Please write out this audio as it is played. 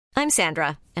I'm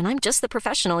Sandra, and I'm just the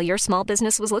professional your small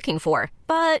business was looking for.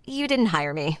 But you didn't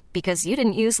hire me because you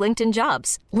didn't use LinkedIn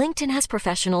Jobs. LinkedIn has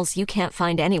professionals you can't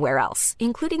find anywhere else,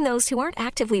 including those who aren't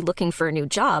actively looking for a new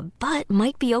job, but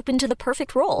might be open to the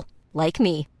perfect role, like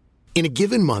me. In a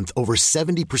given month, over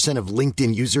 70% of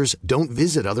LinkedIn users don't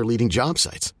visit other leading job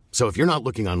sites. So if you're not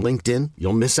looking on LinkedIn,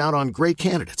 you'll miss out on great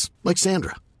candidates like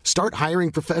Sandra. Start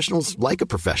hiring professionals like a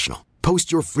professional.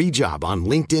 Post your free job on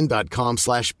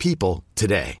linkedin.com/people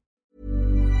today.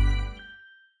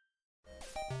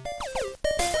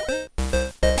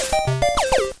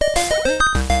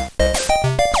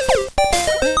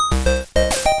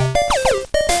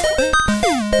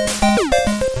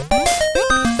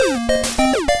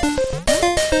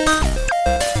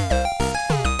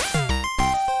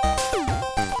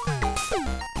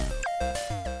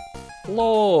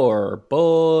 Lore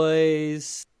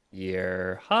boys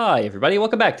here. Hi, everybody.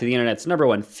 Welcome back to the internet's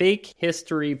 #1 fake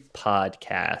history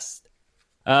podcast.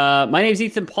 My name is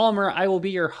Ethan Palmer. I will be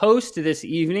your host this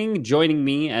evening. Joining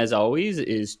me, as always,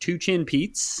 is Two Chin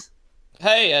Pete's.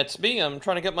 Hey, it's me. I'm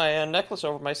trying to get my necklace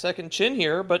over my second chin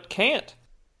here, but can't.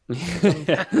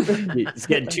 He's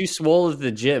getting too swole at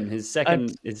the gym. His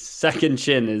second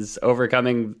chin is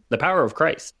overcoming the power of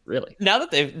Christ. Really. Now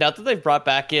that they've brought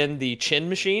back in the chin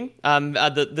machine,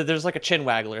 there's like a chin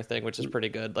waggler thing, which is pretty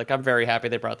good. Like, I'm very happy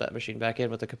they brought that machine back in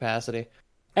with the capacity.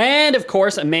 And of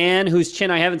course, a man whose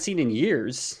chin I haven't seen in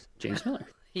years, James Miller.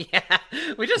 Yeah,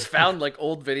 we just found like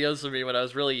old videos of me when I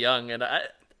was really young, and I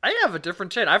have a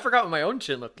different chin. I forgot what my own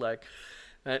chin looked like.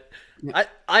 I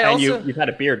also you've had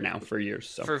a beard now for years,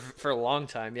 so for a long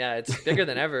time. Yeah, it's bigger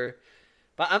than ever.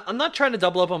 But I'm not trying to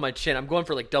double up on my chin. I'm going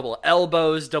for like double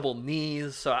elbows, double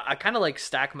knees. So I kind of like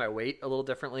stack my weight a little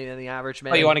differently than the average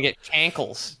man. Oh, you want to get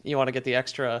ankles? You want to get the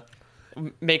extra?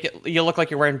 Make it. You look like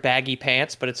you're wearing baggy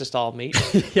pants, but it's just all meat.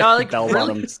 Yeah, I like bell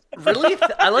bottoms.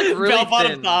 I like really bell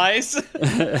bottom thin thighs.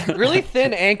 really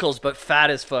thin ankles, but fat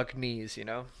as fuck knees. You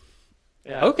know.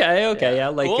 Yeah. Okay, yeah,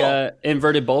 like Cool.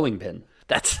 Inverted bowling pin.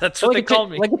 That's what they call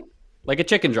me. Like a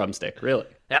chicken drumstick, really.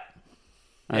 Yeah.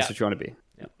 That's what you want to be.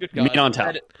 Yeah. Good God. Meat on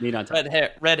top. Meat on top.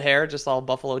 Red hair, just all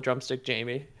buffalo drumstick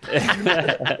Jamie.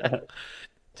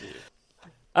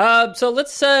 So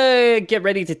let's get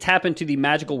ready to tap into the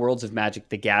magical worlds of Magic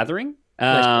the Gathering.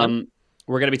 We're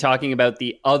going to be talking about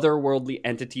the otherworldly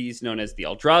entities known as the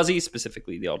Eldrazi,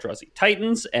 specifically the Eldrazi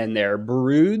Titans and their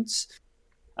broods.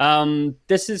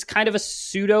 This is kind of a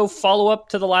pseudo follow-up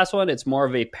to the last one. It's more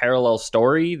of a parallel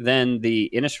story than the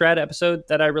Innistrad episode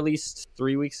that I released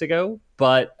 3 weeks ago,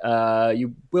 but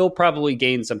you will probably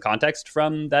gain some context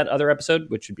from that other episode,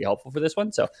 which would be helpful for this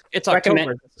one. So It's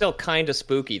October. It's still kind of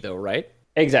spooky, though, right?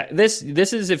 Exactly. This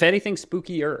is, if anything,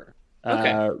 spookier.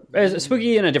 Okay.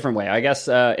 Spooky in a different way. I guess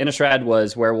Innistrad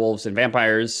was werewolves and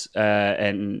vampires,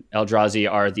 and Eldrazi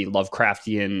are the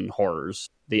Lovecraftian horrors,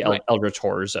 the eldritch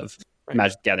horrors of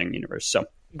Magic the Gathering universe. So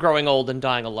growing old and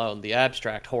dying alone, the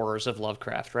abstract horrors of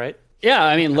Lovecraft, right? Yeah,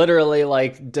 I mean, literally,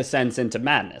 like, descents into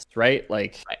madness, right?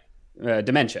 Like,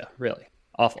 dementia, really.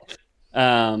 Awful.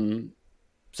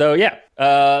 So, yeah,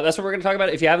 that's what we're going to talk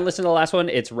about. If you haven't listened to the last one,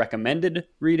 it's recommended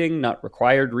reading, not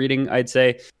required reading, I'd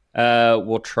say.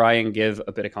 We'll try and give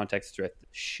a bit of context throughout the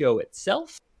show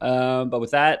itself. But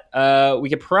with that, we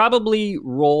could probably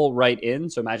roll right in.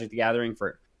 So, Magic the Gathering,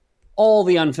 for all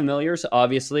the unfamiliars,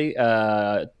 obviously,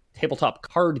 tabletop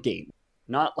card game.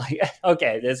 Not like,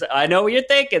 okay, I know what you're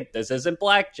thinking. This isn't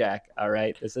blackjack, all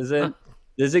right? This isn't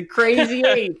crazy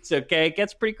eights, okay? It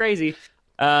gets pretty crazy.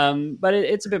 But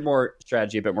it's a bit more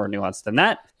strategy, a bit more nuanced than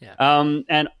that. Yeah.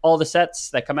 And all the sets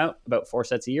that come out, about 4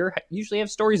 sets a year, usually have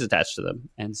stories attached to them.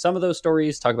 And some of those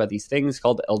stories talk about these things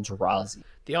called Eldrazi.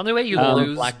 The only way you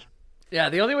lose...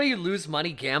 the only way you lose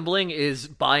money gambling is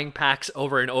buying packs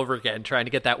over and over again, trying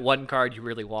to get that one card you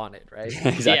really wanted, right?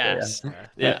 Exactly. Yes.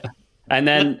 Yeah. And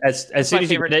then as soon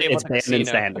as you get it, it's banned in casino.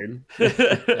 standard.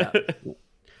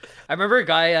 I remember a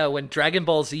guy, when Dragon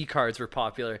Ball Z cards were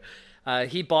popular,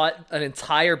 he bought an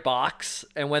entire box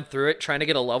and went through it trying to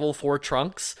get a level 4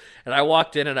 Trunks. And I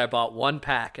walked in and I bought one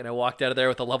pack, and I walked out of there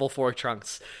with a level 4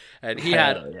 Trunks. And he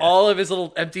had all of his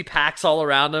little empty packs all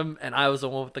around him, and I was the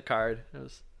one with the card.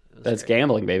 That's great.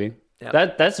 gambling, baby.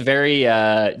 Yep. That's very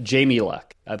Jamie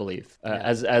luck, I believe.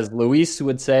 As Luis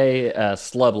would say,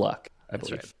 slub luck, I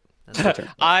believe. Right.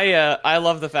 I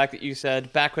love the fact that you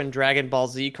said back when Dragon Ball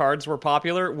Z cards were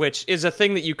popular, which is a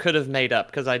thing that you could have made up,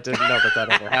 because I didn't know that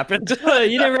ever happened.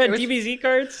 You never had DBZ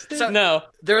cards? So, no.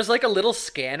 There was like a little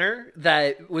scanner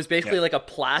that was basically like a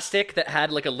plastic that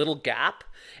had like a little gap.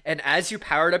 And as you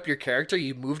powered up your character,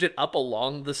 you moved it up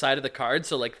along the side of the card.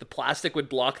 So like the plastic would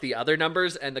block the other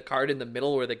numbers, and the card in the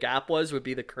middle where the gap was would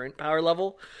be the current power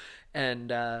level. And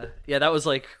yeah, that was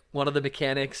like one of the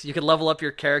mechanics. You could level up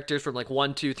your characters from like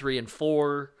 1, 2, 3, and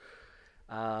 4.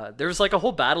 There was like a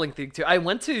whole battling thing too. I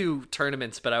went to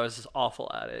tournaments, but I was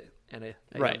awful at it. And a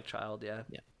young child, yeah.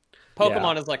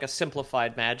 Pokemon is like a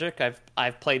simplified Magic.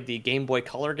 I've played the Game Boy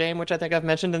Color game, which I think I've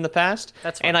mentioned in the past.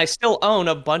 That's fun. And I still own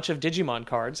a bunch of Digimon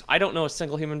cards. I don't know a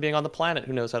single human being on the planet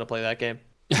who knows how to play that game.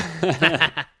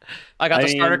 I got the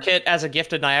starter kit as a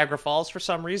gift at Niagara Falls for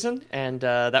some reason, and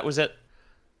that was it.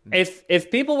 If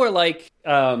people were like,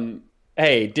 hey,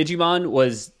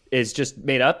 Digimon is just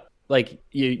made up, like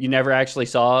you never actually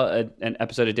saw an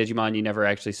episode of Digimon, you never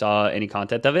actually saw any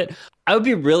content of it, I would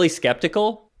be really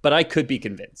skeptical, but I could be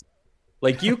convinced.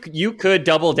 Like you could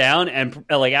double down and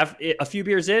like a few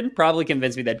beers in, probably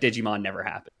convince me that Digimon never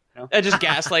happened. You know? It just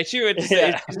gaslights you. It's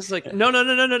just like, no.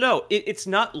 It's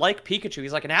not like Pikachu.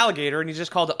 He's like an alligator, and he's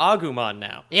just called Agumon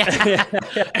now. Yeah.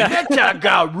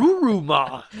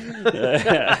 Garurumon.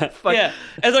 Yeah.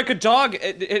 And like a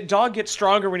dog gets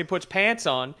stronger when he puts pants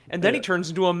on, and then he turns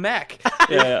into a mech.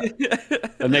 Yeah.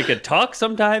 And they could talk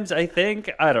sometimes, I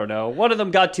think. I don't know. One of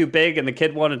them got too big, and the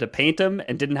kid wanted to paint him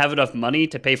and didn't have enough money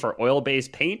to pay for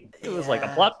oil-based paint. It was like a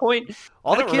plot point.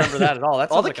 I don't remember that at all. That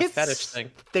sounds like a fetish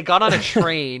thing. They got on a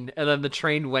train, and then the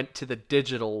train went to the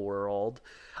digital world.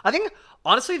 I think,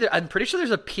 honestly, I'm pretty sure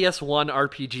there's a PS1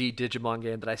 RPG Digimon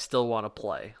game that I still want to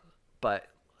play. But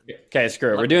okay,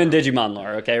 screw it. We're doing Digimon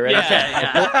lore, okay? Right?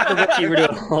 yeah. We're doing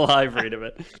a live read of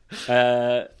it.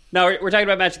 No, we're talking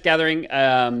about Magic Gathering.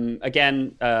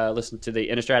 Again, listen to the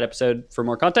Innistrad episode for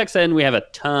more context, and we have a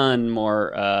ton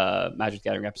more Magic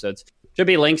Gathering episodes. Should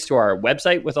be links to our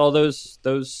website with all those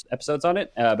episodes on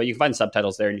it, but you can find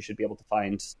subtitles there, and you should be able to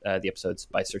find the episodes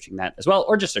by searching that as well,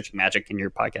 or just searching Magic in your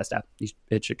podcast app.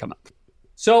 It should come up.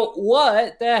 So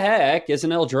what the heck is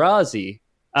an Eldrazi?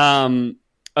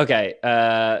 Okay.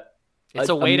 it's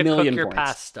a way to cook your points.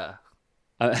 pasta.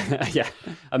 Yeah,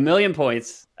 1,000,000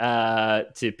 points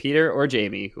to Peter or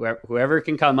Jamie, whoever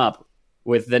can come up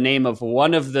with the name of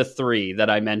one of the three that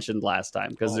I mentioned last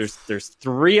time, because there's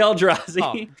 3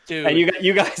 Eldrazi, and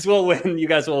you guys will win. You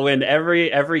guys will win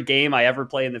every game I ever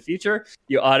play in the future.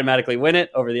 You automatically win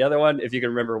it over the other one if you can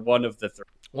remember one of the 3.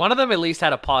 One of them at least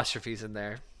had apostrophes in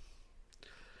there.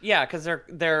 Yeah, because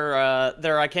they're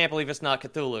I can't believe it's not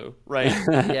Cthulhu, right?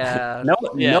 Yeah. No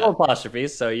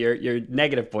apostrophes, so you're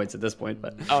negative points at this point.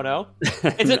 But oh no,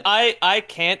 is it I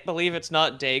can't believe it's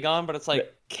not Dagon, but it's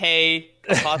like K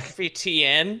apostrophe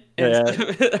TN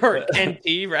or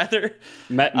NT rather.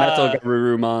 Metal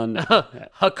Garurumon.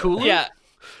 Hakulu. Yeah.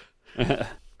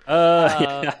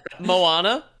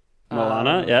 Moana.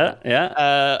 Moana.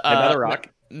 Yeah. Another rock.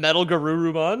 Metal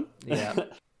Garurumon. Yeah.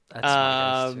 That's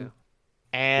my guess too.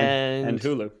 And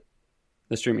Hulu,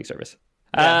 the streaming service.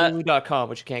 Hulu.com,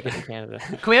 which you can't get in Canada.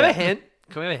 Can we have a hint?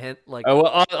 Like,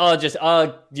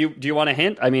 do you want a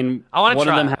hint? I mean, I want to one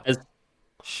try. of them has.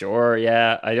 Sure,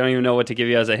 yeah. I don't even know what to give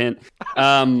you as a hint.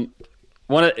 One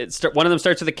of them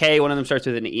starts with a K, one of them starts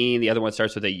with an E, and the other one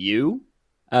starts with a U.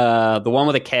 The one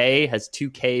with a K has 2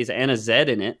 Ks and a Z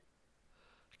in it.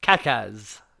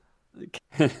 Kakaz.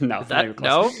 No, Is that, not even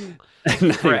close.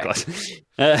 Not even close.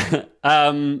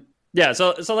 Yeah,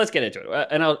 so let's get into it.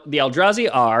 The Eldrazi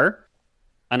are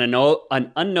an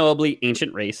unknowably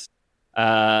ancient race.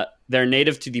 They're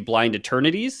native to the Blind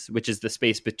Eternities, which is the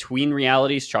space between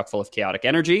realities, chock full of chaotic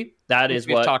energy. That is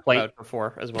we've what talked about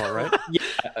before as well, right? Yeah,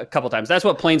 a couple times. That's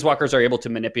what planeswalkers are able to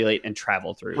manipulate and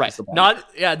travel through. Right.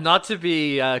 Not to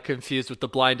be confused with the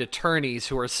Blind Attorneys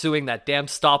who are suing that damn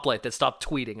stoplight that stopped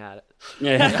tweeting at it.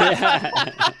 Yeah.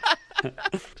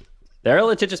 They're a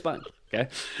litigious bunch. Okay,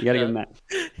 you got to give them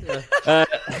that.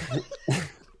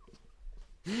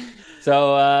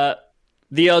 So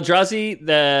the Eldrazi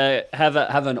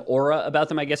have an aura about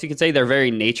them, I guess you could say. Their very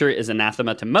nature is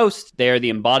anathema to most. They are the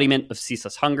embodiment of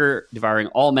ceaseless hunger, devouring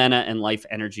all mana and life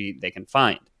energy they can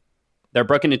find. They're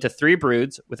broken into 3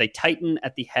 broods, with a Titan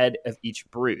at the head of each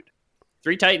brood.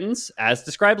 3 Titans, as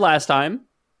described last time.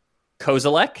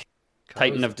 Kozilek,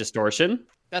 Titan of Distortion.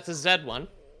 That's a Z one.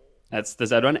 That's the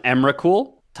Z one.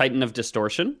 Emrakul, Titan of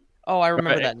Distortion. Oh, I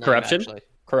remember that name, actually.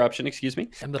 Corruption, excuse me.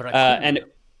 And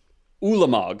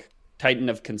Ulamog, Titan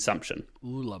of Consumption.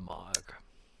 Ulamog.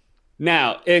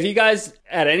 Now, if you guys,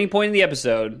 at any point in the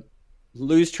episode,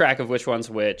 lose track of which one's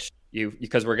which,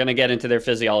 because we're going to get into their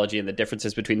physiology and the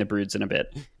differences between the broods in a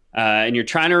bit, and you're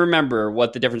trying to remember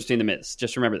what the difference between them is,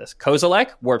 just remember this.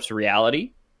 Kozilek warps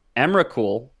reality,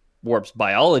 Emrakul warps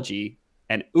biology,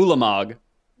 and Ulamog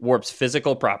warps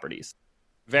physical properties.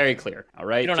 Very clear. All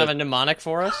right. You don't have a mnemonic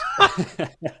for us?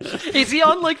 Is he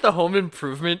on like the Home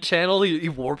Improvement channel? He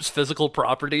warps physical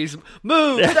properties.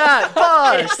 Move that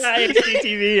bus.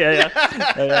 HGTV.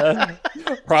 Yeah.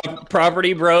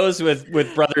 Property Bros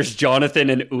with brothers Jonathan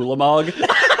and Ulamog.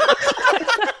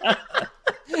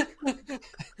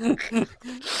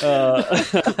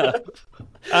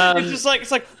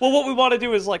 It's like, well, what we want to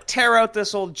do is like tear out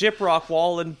this old gyprock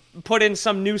wall and put in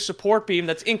some new support beam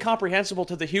that's incomprehensible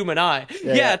to the human eye.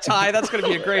 Yeah, Ty, that's going to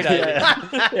be a great idea.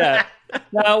 Yeah.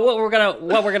 Now, what we're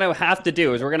gonna have to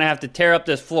do is we're gonna have to tear up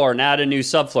this floor and add a new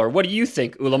subfloor. What do you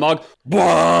think, Ulamog?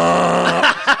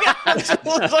 It's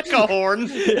like a horn.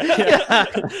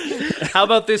 How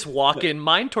about this walk-in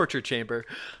mind torture chamber?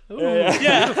 Ooh,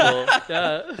 beautiful.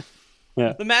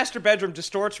 Yeah. The master bedroom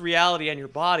distorts reality and your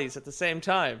bodies at the same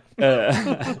time.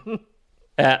 I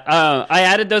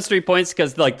added those 3 points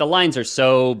because like the lines are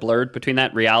so blurred between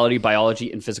that reality, biology,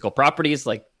 and physical properties.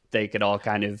 Like they could all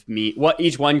kind of mean what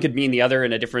each one could mean the other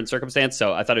in a different circumstance.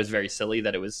 So I thought it was very silly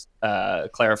that it was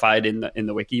clarified in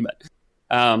the wiki. But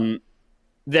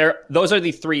those are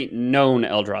the 3 known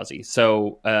Eldrazi.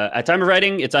 So at time of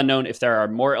writing, it's unknown if there are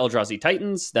more Eldrazi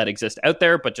Titans that exist out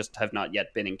there, but just have not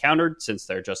yet been encountered, since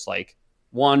they're just like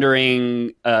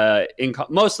wandering,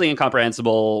 mostly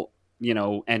incomprehensible,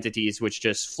 entities which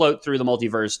just float through the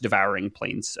multiverse, devouring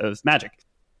planes of Magic.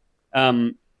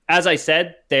 As I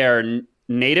said, they are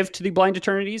native to the Blind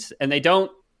Eternities, and they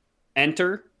don't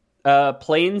enter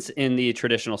planes in the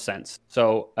traditional sense.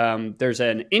 So there's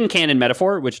an in-canon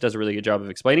metaphor which does a really good job of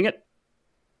explaining it.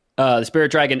 The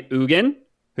spirit dragon Ugin,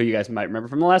 who you guys might remember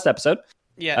from the last episode.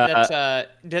 Yeah,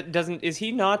 that's is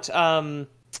he not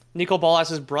Nico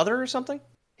Bolas's brother or something?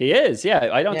 He is, yeah.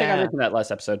 I don't think I mentioned that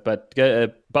last episode, but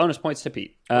bonus points to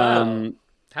Pete. Wow.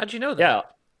 How'd you know that?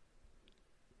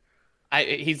 Yeah.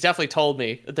 He's definitely told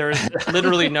me. There is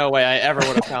literally no way I ever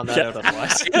would have found that out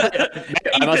otherwise.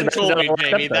 Ethan told me,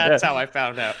 Jamie. That's how I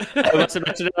found out. I must have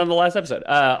mentioned it on the last episode.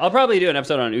 I'll probably do an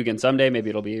episode on Ugin someday. Maybe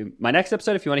it'll be my next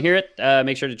episode. If you want to hear it,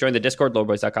 make sure to join the Discord,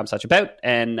 lordboys.com/about,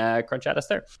 and crunch at us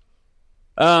there.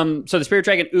 So the spirit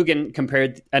dragon Ugin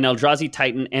compared an Eldrazi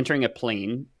Titan entering a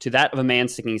plane to that of a man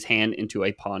sticking his hand into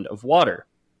a pond of water.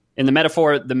 In the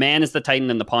metaphor, the man is the Titan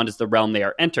and the pond is the realm they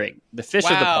are entering. The fish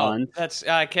of the pond...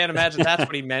 I can't imagine that's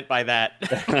what he meant by that.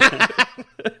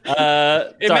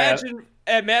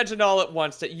 Imagine all at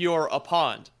once that you're a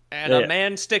pond and a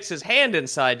man sticks his hand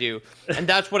inside you, and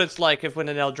that's what it's like when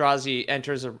an Eldrazi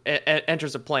enters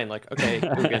a plane. Like, okay,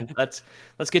 Ugin, let's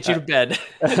get you to bed.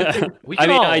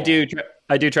 I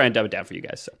do try and dumb it down for you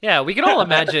guys. So. Yeah, we can all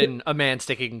imagine a man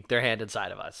sticking their hand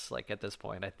inside of us, like at this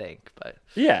point, I think. But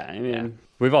yeah, I mean,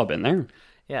 we've all been there.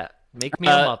 Yeah, make me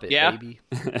a Muppet, baby.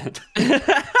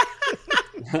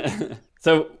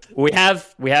 So we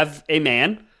have a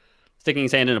man sticking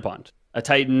his hand in a pond, a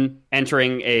Titan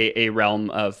entering a realm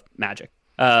of magic.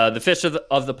 The fish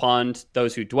of the pond,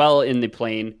 those who dwell in the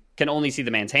plane, can only see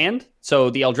the man's hand. So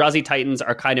the Eldrazi Titans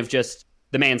are kind of just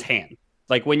the man's hand.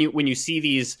 Like when you see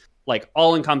these like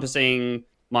all-encompassing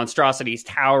monstrosities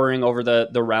towering over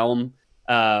the realm,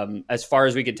 as far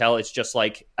as we can tell, it's just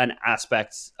like an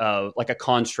aspect of like a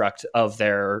construct of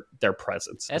their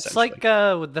presence. It's like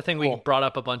the thing we brought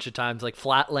up a bunch of times, like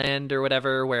Flatland or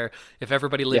whatever, where if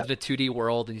everybody lived in a 2D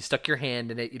world and you stuck your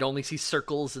hand in it, you'd only see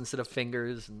circles instead of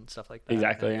fingers and stuff like that.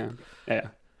 Exactly. Yeah.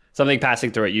 Something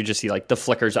passing through it, you just see like the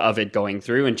flickers of it going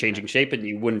through and changing shape, and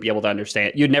you wouldn't be able to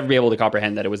understand. You'd never be able to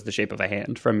comprehend that it was the shape of a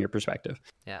hand from your perspective.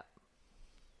 Yeah.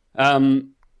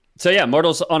 So yeah,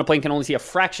 mortals on a plane can only see a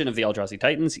fraction of the Eldrazi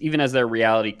Titans, even as their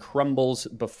reality crumbles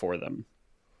before them.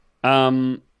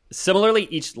 Similarly,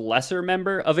 each lesser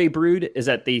member of a brood is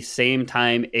at the same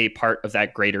time a part of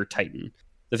that greater Titan.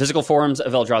 The physical forms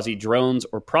of Eldrazi drones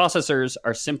or processors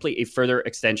are simply a further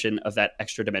extension of that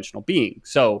extra-dimensional being.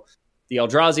 So the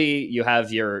Eldrazi, you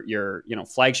have your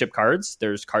flagship cards.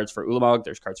 There's cards for Ulamog,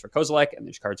 there's cards for Kozilek, and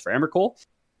there's cards for Emrakul.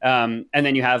 And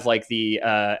then you have like the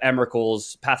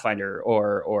Emrakul's Pathfinder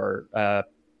or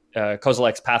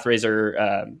Kozilek's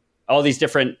Pathraiser, all these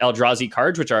different Eldrazi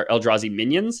cards, which are Eldrazi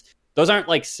minions. Those aren't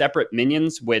like separate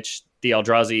minions, which the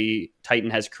Eldrazi Titan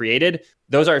has created.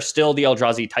 Those are still the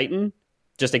Eldrazi Titan,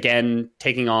 just again,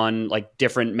 taking on like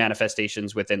different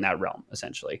manifestations within that realm,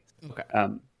 essentially. Okay.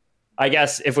 I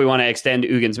guess if we want to extend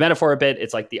Ugin's metaphor a bit,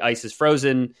 it's like the ice is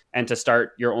frozen, and to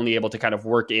start, you're only able to kind of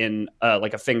work in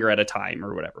like a finger at a time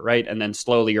or whatever, right? And then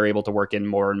slowly you're able to work in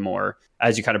more and more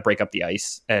as you kind of break up the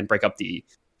ice and break up the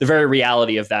very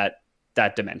reality of that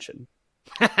dimension.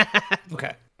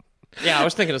 Yeah, I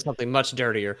was thinking of something much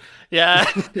dirtier. Yeah,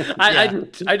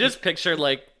 I just pictured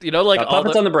like all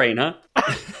puppets on the brain, huh?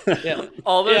 Yeah.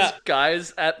 All those Yeah.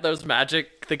 guys at those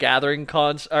Magic the Gathering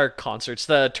concerts,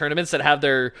 the tournaments that have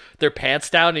their pants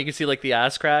down, and you can see like the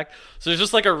ass crack. So there's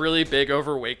just like a really big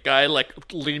overweight guy like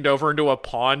leaned over into a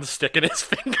pond, sticking his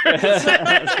fingers.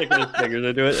 Sticking his fingers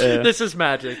into it. Yeah. This is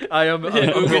Magic. I am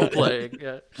role playing.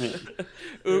 Yeah.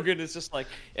 Ugin is just like,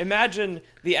 imagine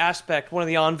the aspect, one of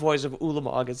the envoys of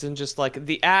Ulamog is in just like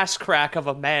the ass crack of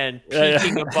a man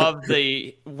peeking above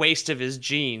the waist of his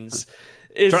jeans.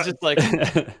 It's just like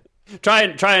try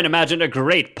and imagine a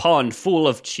great pond full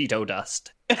of Cheeto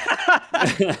dust.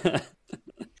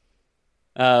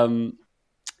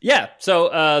 Yeah,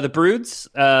 so the broods,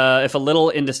 if a little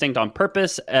indistinct on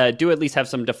purpose, do at least have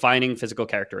some defining physical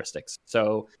characteristics.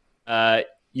 So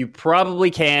you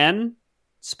probably can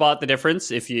spot the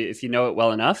difference if you know it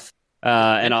well enough.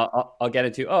 And I'll get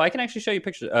into. Oh, I can actually show you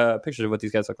pictures of what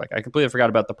these guys look like. I completely forgot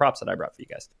about the props that I brought for you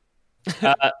guys.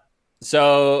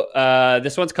 So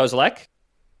this one's Kozilek.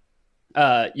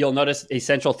 You'll notice a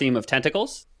central theme of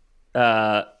tentacles.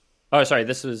 Sorry,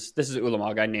 this is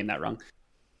Ulamog. I named that wrong.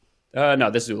 No,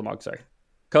 this is Ulamog. Sorry,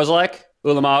 Kozilek,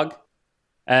 Ulamog,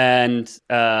 and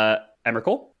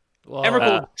Emrakul.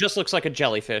 Emrakul just looks like a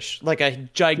jellyfish, like a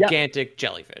gigantic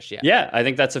jellyfish. Yeah, I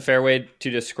think that's a fair way to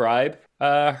describe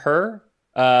her.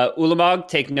 Ulamog,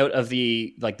 take note of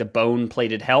the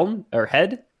bone-plated helm or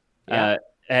head,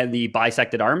 and the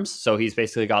bisected arms. So he's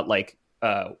basically got like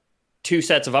 2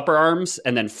 sets of upper arms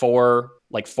and then 4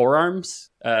 forearms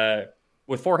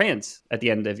with 4 hands at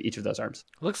the end of each of those arms.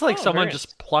 Looks like someone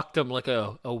just plucked him like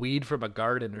a weed from a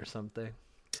garden or something.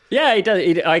 Yeah, he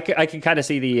does. I can kind of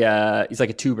see he's like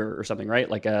a tuber or something, right?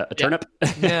 Like a turnip.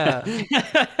 Yeah.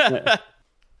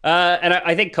 And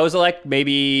I think Kozilek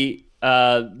maybe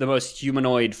the most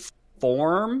humanoid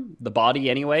form, the body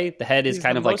anyway. The head is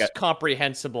kind of like most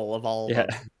comprehensible of all of them.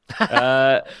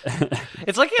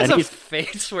 It's like he has a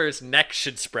face where his neck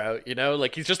should sprout,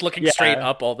 like he's just looking straight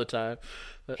up all the time.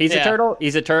 He's a turtle.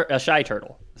 He's a shy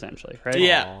turtle, essentially, right?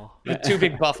 Yeah, with 2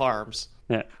 big buff arms.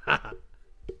 Yeah.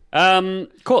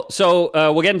 Cool. So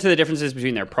we'll get into the differences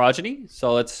between their progeny.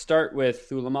 So let's start with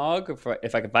Ulamog,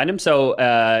 if I can find him. So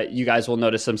you guys will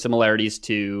notice some similarities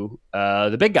to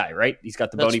the big guy, right? He's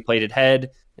got the bony plated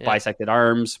head, bisected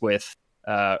arms with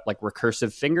like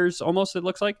recursive fingers, almost. It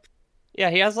looks like. Yeah,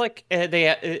 he has like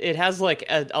it has like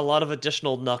a lot of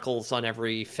additional knuckles on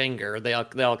every finger. They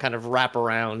all kind of wrap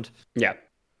around. Yeah.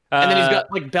 And then he's got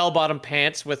like bell-bottom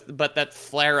pants but that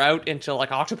flare out into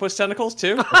like octopus tentacles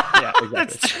too. Yeah, exactly.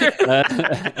 That's true.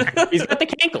 He's got the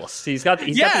cankles. He's got the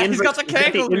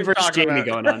inverse Jamie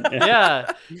going on.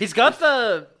 Yeah. He's got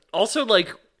also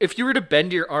like if you were to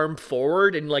bend your arm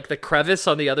forward and like the crevice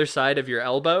on the other side of your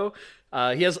elbow,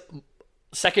 he has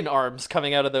second arms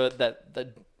coming out of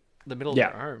the middle of the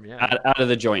arm, out of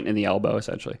the joint in the elbow,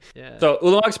 essentially. Yeah. So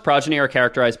Ulamog's progeny are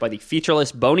characterized by the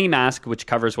featureless bony mask, which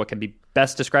covers what can be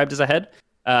best described as a head.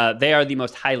 They are the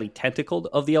most highly tentacled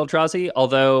of the Eldrazi,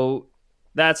 although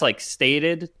that's like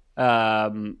stated. I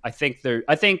think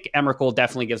Emrakul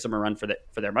definitely gives them a run for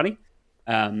their money,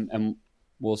 and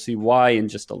we'll see why in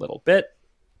just a little bit.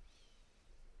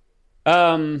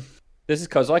 This is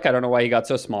Kozilek. I don't know why he got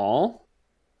so small.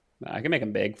 I can make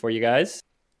him big for you guys.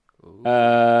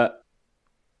 So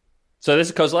this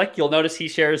is Kozilek. You'll notice he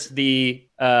shares the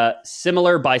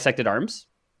similar bisected arms.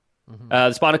 Mm-hmm.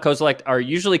 The spawn of Kozilek are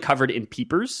usually covered in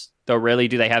peepers, though rarely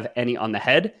do they have any on the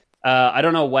head. I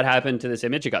don't know what happened to this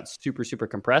image. It got super, super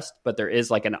compressed, but there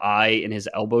is like an eye in his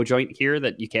elbow joint here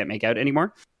that you can't make out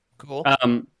anymore. Cool.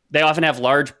 They often have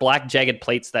large black jagged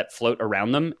plates that float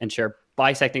around them and share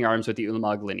bisecting arms with the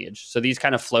Ulamog lineage. So these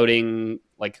kind of floating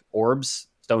like orbs,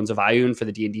 Stones of Ioun for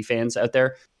the D&D fans out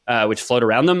there, which float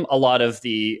around them. A lot of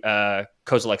the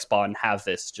Kozilek spawn have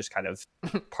this just kind of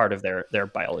part of their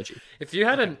biology. If you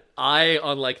had an eye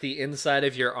on like the inside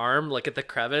of your arm, like at the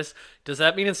crevice, does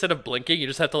that mean instead of blinking, you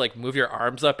just have to like move your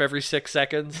arms up every 6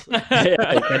 seconds? Yeah,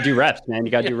 you gotta do reps, man.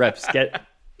 You gotta do reps.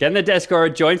 Get in the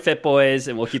Discord, join Fit Boys,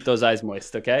 and we'll keep those eyes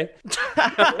moist, okay?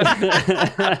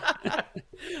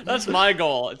 That's my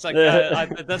goal. It's like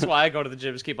that's why I go to the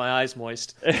gym, is keep my eyes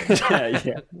moist.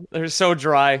 Yeah. They're so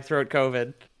dry throughout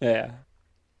COVID. Yeah.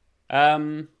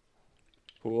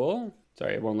 Cool.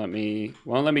 Sorry, it won't let me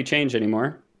change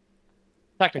anymore.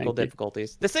 Technical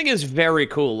difficulties. This thing is very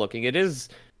cool looking.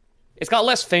 It's got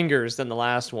less fingers than the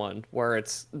last one, where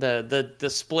it's the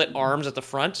split arms at the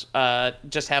front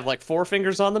just have like 4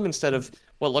 fingers on them instead of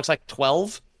what looks like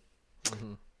 12.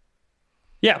 Mm-hmm.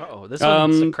 Yeah. Oh, this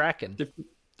one's a Kraken.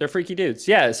 They're freaky dudes.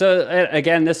 Yeah. So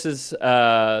again, this is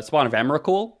spawn of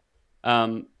Emrakul.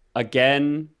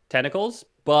 Again, tentacles,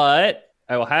 but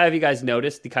I will have you guys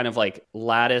notice the kind of like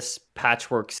lattice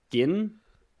patchwork skin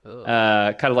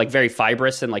kind of like very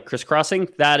fibrous and like crisscrossing.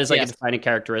 That is like a Yes. defining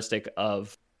characteristic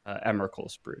of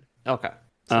Emrakul's brood. Okay.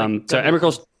 So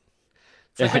Emrakul's.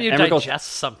 It's like when you Emrakul's- digest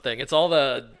something. It's all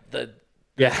the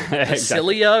Yeah, the exactly.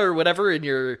 cilia or whatever in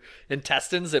your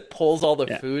intestines. It pulls all the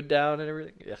Yeah. food down and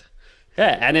everything. Yeah.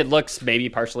 Yeah, and it looks maybe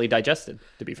partially digested,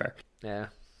 to be fair. Yeah.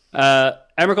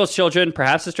 Emrakul's children,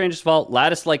 perhaps the strangest of all,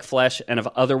 lattice-like flesh and of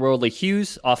otherworldly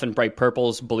hues, often bright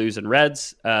purples, blues, and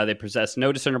reds. They possess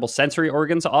no discernible sensory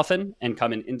organs often and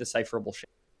come in indecipherable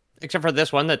shapes. Except for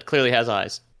this one that clearly has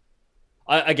eyes.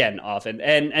 Again, often.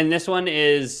 And this one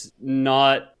is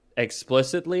not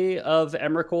explicitly of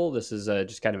Emrakul. This is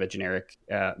just kind of a generic...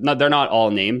 no, they're not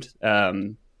all named.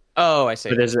 Oh, I see.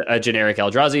 But there's a generic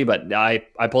Eldrazi, but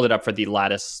I pulled it up for the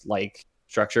lattice-like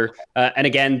structure. And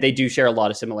again, they do share a lot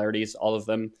of similarities, all of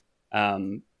them.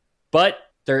 But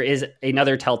there is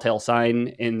another telltale sign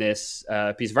in this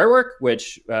piece of artwork,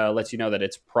 which lets you know that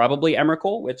it's probably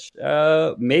Emrakul, which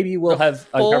maybe we'll have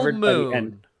Full uncovered by the moon.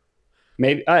 end.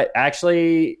 Maybe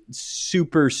actually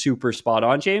super spot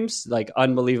on, James. Like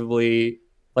unbelievably,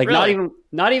 like Really?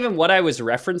 not even what I was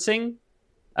referencing.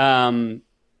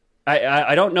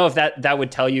 I don't know if that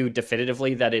would tell you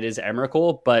definitively that it is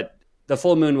Emrakul, but the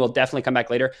full moon will definitely come back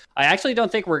later. I actually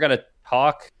don't think we're going to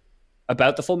talk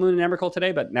about the full moon in Emrakul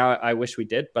today, but now I wish we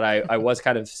did. But I was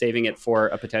kind of saving it for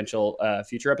a potential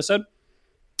future episode.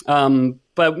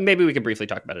 But maybe we could briefly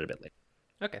talk about it a bit later.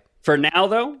 Okay. For now,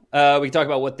 though, we can talk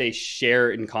about what they share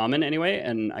in common anyway,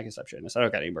 and I can stop sharing this. I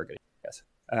don't got any more good guys.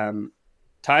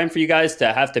 Time for you guys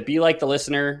to have to be like the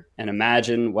listener and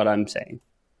imagine what I'm saying.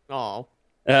 Oh.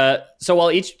 So while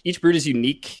each brood is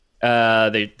unique,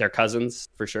 they're cousins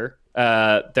for sure.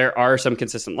 There are some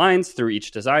consistent lines through each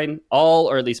design. All,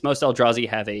 or at least most Eldrazi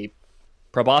have a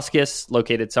proboscis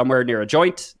located somewhere near a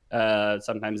joint.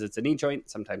 Sometimes it's a knee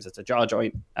joint, sometimes it's a jaw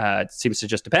joint. It seems to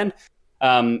just depend.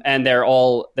 And a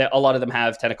lot of them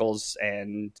have tentacles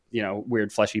and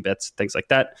weird fleshy bits, things like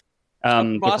that.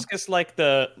 Proboscis like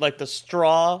the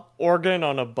straw organ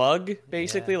on a bug,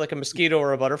 basically, like a mosquito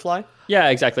or a butterfly. Yeah,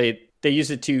 exactly. They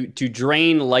use it to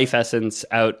drain life essence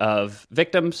out of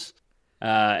victims,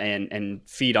 and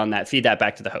feed that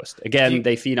back to the host. Again,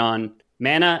 they feed on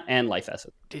mana and life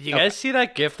essence. Did you guys see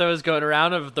that GIF that was going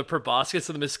around of the proboscis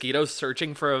and the mosquito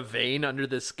searching for a vein under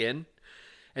the skin?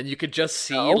 And you could just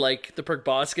see like the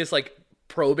proboscis like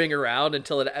probing around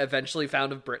until it eventually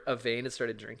found a vein and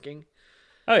started drinking.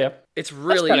 Oh yeah, It's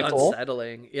really kinda cool.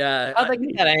 unsettling. Yeah. How'd they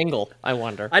get that angle? I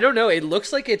wonder. I don't know. It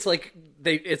looks like it's like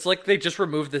they just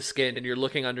removed the skin and you're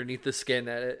looking underneath the skin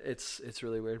at it. It's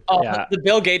really weird. Oh, Yeah. the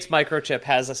Bill Gates microchip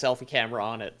has a selfie camera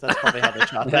on it. That's probably how they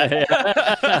shot that.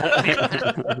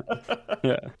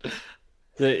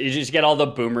 You just get all the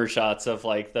boomer shots of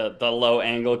like the low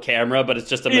angle camera, but it's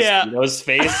just a Yeah. mosquito's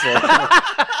face. Like,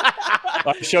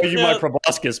 I show you my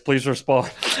proboscis. Please respond.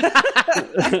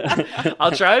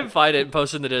 I'll try and find it and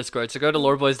post it in the Discord. So go to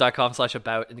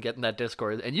loreboys.com/about and get in that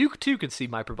Discord. And you too can see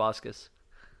my proboscis.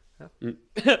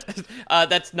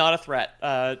 That's not a threat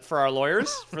for our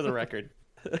lawyers, for the record.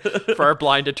 For our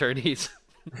blind attorneys.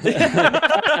 We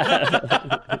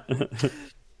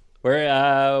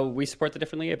support the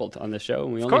differently abled on this show,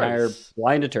 and we only course. hire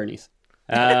blind attorneys.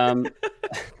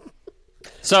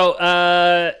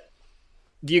 So,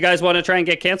 do you guys want to try and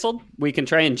get canceled? We can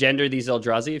try and gender these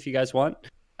Eldrazi if you guys want.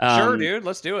 Sure, dude.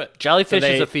 Let's do it. Jellyfish So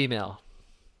is a female.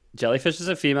 Jellyfish is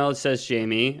a female, it says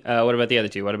Jamie. What about the other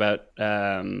two? What about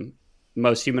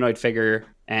most humanoid figure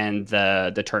and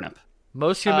the turnip?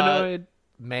 Most humanoid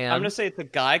man. I'm gonna say it's a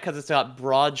guy because it's got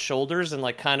broad shoulders and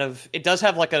like kind of it does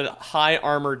have like a high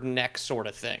armored neck sort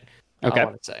of thing. Okay. I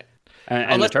want to say. And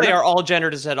the Unless turnip? they are all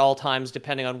gendered at all times,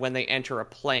 depending on when they enter a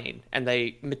plane and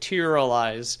they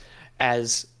materialize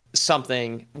as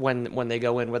something when they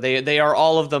go in, where they are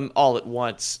all of them all at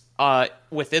once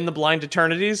within the blind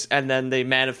eternities, and then they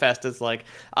manifest as like,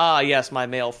 yes, my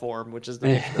male form, which is the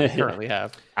one that we currently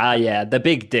have. Yeah, the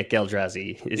big dick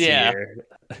Eldrazi is here.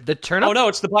 the turnip. Oh no,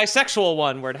 it's the bisexual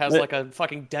one where it has like a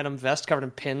fucking denim vest covered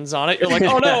in pins on it. You're like,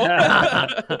 oh no.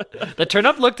 The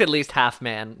turnip looked at least half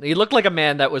man. He looked like a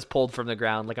man that was pulled from the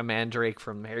ground, like a mandrake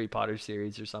from Harry Potter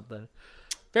series or something.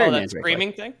 Very that mandrake-like.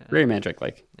 screaming thing? Very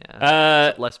mandrake-like.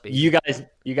 Yeah, less beef. You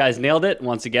guys nailed it.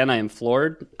 Once again, I am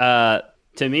floored.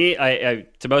 To me,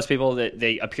 to most people,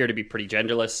 they appear to be pretty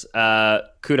genderless.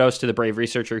 Kudos to the brave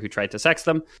researcher who tried to sex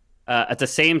them. At the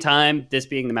same time, this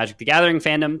being the Magic the Gathering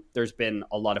fandom, there's been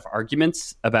a lot of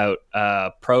arguments about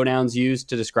pronouns used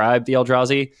to describe the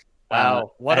Eldrazi.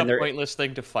 Wow, what a and they're- pointless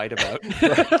thing to fight about.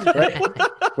 Right?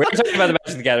 We're talking about the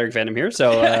Magic the Gathering fandom here,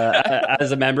 so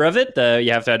as a member of it,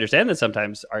 you have to understand that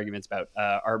sometimes arguments about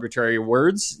arbitrary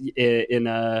words in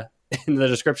in the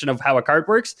description of how a card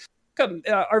works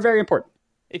are very important.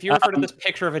 If you refer to this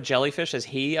picture of a jellyfish as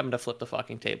he, I'm gonna flip the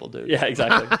fucking table, dude. Yeah,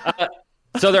 exactly.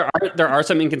 So there are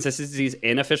some inconsistencies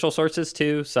in official sources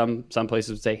too. Some places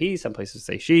would say he, some places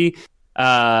say she.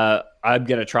 I'm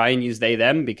gonna try and use they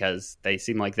them because they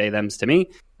seem like they thems to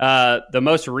me. The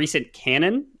most recent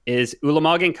canon is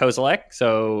Ulamog and Kozilek.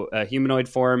 So humanoid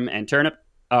form and turnip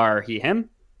are he him,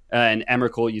 and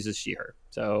Emrakul uses she her.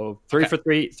 So three for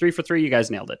three. You guys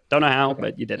nailed it. Don't know how,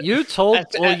 but you did it. You told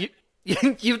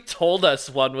you told us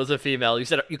one was a female. You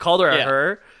said you called her a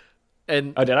her.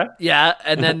 And oh, did I? Yeah,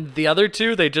 and then the other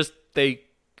two, they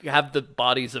have the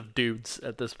bodies of dudes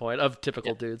at this point, of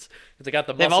typical dudes. They got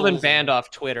the muscles. They've all been banned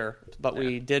off Twitter, but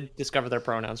we did discover their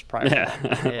pronouns prior. Yeah,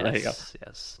 there you go.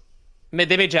 Yes,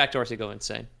 they made Jack Dorsey go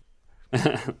insane.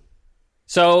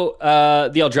 So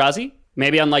the Eldrazi,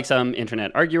 maybe unlike some internet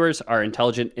arguers, are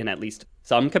intelligent in at least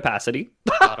some capacity.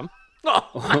 Got him.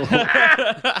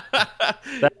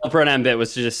 That pronoun bit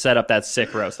was to just set up that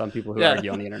sick roast on people who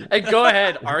argue on the internet. And go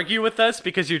ahead, argue with us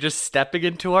because you're just stepping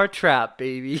into our trap,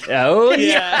 baby. Oh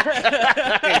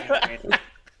yeah.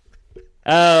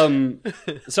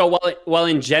 So while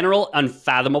in general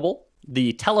unfathomable,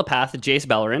 the telepath Jace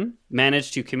Beleren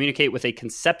managed to communicate with a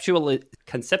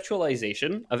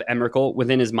conceptualization of Emrakul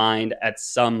within his mind at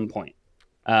some point.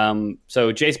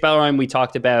 So Jace Beleren we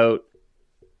talked about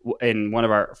in one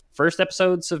of our first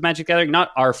episodes of Magic the Gathering,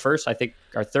 not our first, I think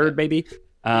our third maybe.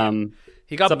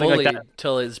 He got bullied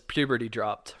till his puberty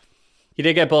dropped. He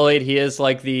did get bullied. He is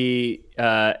like the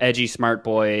edgy smart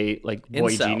boy, like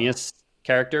boy Incel. Genius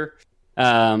character.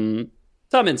 Some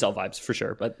incel vibes for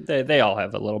sure, but they all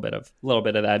have a little bit of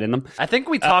that in them. I think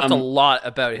we talked a lot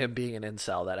about him being an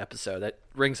incel that episode. That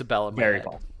rings a bell in my head.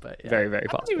 But yeah. Very, very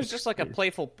possible. He was just like a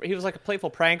playful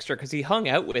prankster because he hung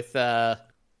out with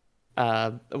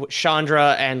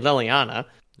Chandra and Liliana.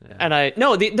 Yeah. And the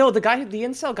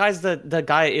incel guy's the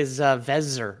guy is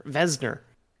Vesner.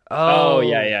 Oh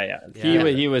yeah.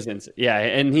 He was in,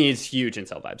 and he's huge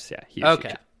incel vibes. Yeah. Okay.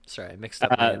 Huge. Sorry, I mixed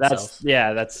up.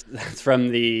 That's from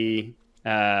the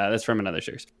that's from another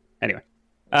series. Anyway,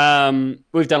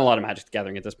 we've done a lot of Magic the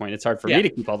Gathering at this point. It's hard for me to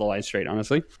keep all the lines straight,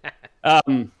 honestly.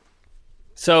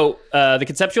 So the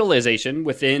conceptualization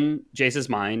within Jace's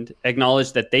mind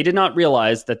acknowledged that they did not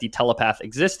realize that the telepath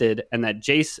existed, and that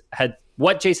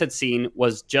what Jace had seen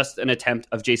was just an attempt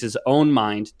of Jace's own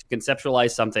mind to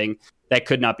conceptualize something that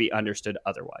could not be understood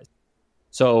otherwise.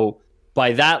 So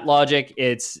by that logic,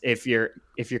 it's if you're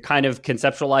kind of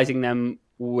conceptualizing them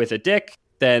with a dick,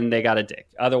 then they got a dick.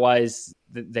 Otherwise,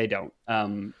 they don't.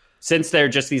 Since they're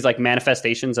just these like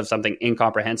manifestations of something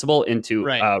incomprehensible into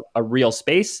a real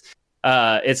space.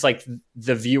 It's like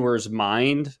the viewer's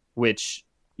mind, which,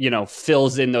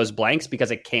 fills in those blanks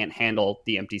because it can't handle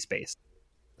the empty space.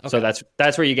 Okay. So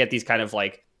that's where you get these kind of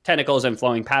like tentacles and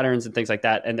flowing patterns and things like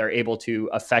that. And they're able to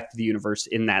affect the universe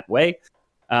in that way.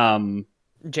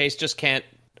 Jace just can't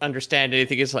understand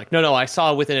anything. It's like, no, I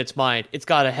saw within its mind. It's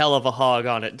got a hell of a hog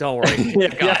on it. Don't worry.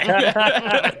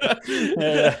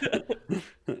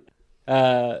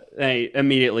 He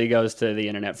immediately goes to the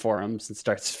internet forums and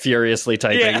starts furiously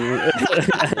typing.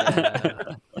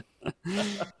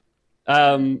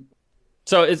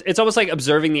 So it's almost like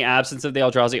observing the absence of the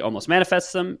Eldrazi almost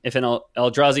manifests them. If an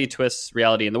Eldrazi twists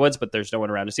reality in the woods, but there's no one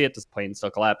around to see it, does the plane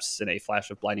still collapse in a flash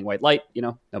of blinding white light?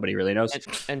 Nobody really knows.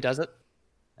 And does it?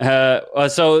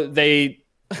 So they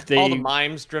all the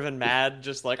mimes driven mad,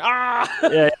 just like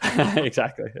yeah,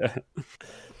 exactly.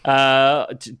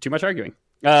 Too much arguing.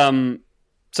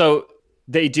 So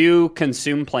they do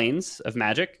consume planes of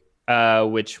magic,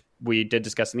 which we did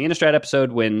discuss in the Innistrad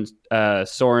episode when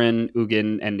Sorin,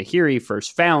 Ugin, and Nahiri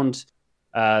first found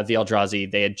the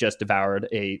Eldrazi. They had just devoured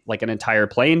an entire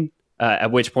plane,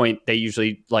 at which point they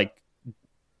usually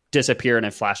disappear in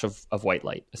a flash of white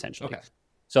light, essentially. Okay.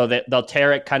 So they'll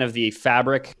tear at kind of the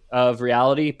fabric of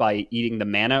reality by eating the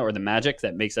mana or the magic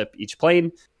that makes up each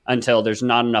plane until there's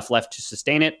not enough left to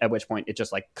sustain it, at which point it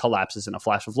just collapses in a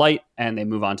flash of light and they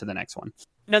move on to the next one.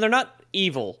 Now, they're not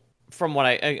evil from what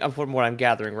I'm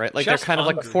gathering, right? They're kind of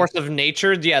like a force of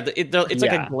nature. Yeah, it's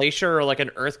like a glacier or like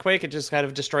an earthquake. It just kind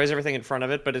of destroys everything in front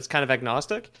of it, but it's kind of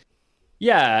agnostic.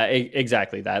 Yeah,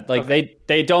 exactly that.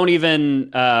 They don't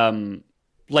even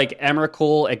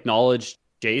Emrakul acknowledged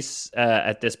Jace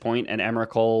at this point, and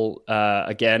Emrakul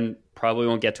again probably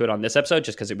won't get to it on this episode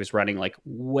just because it was running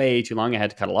way too long. I had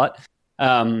to cut a lot.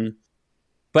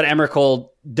 But Emrakul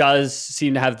does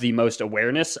seem to have the most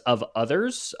awareness of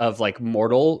others, of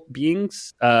mortal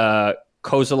beings.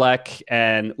 Kozilek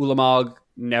and Ulamog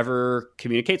never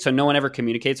communicate, so no one ever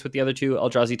communicates with the other two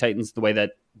Eldrazi Titans the way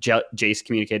that Jace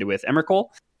communicated with Emrakul.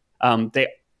 They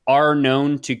are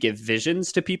known to give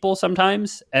visions to people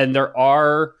sometimes, and there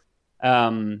are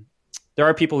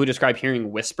people who describe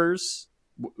hearing whispers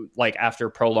like after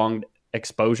prolonged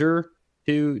exposure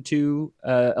to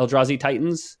Eldrazi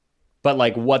Titans. But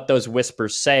like what those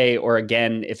whispers say, or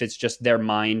again, if it's just their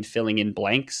mind filling in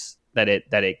blanks that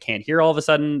it can't hear all of a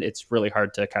sudden, it's really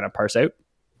hard to kind of parse out.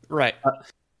 Right.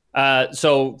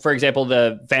 So, for example,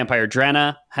 the vampire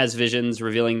Drana has visions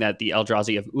revealing that the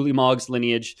Eldrazi of Ulimog's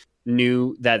lineage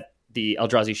knew that the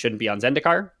Eldrazi shouldn't be on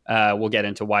Zendikar. We'll get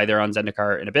into why they're on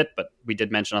Zendikar in a bit, but we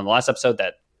did mention on the last episode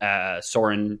that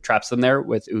Sorin traps them there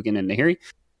with Ugin and Nahiri.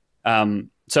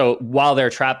 So while they're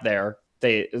trapped there,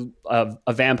 a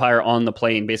vampire on the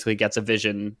plane basically gets a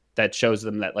vision that shows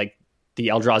them that like the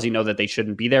Eldrazi know that they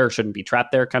shouldn't be there, shouldn't be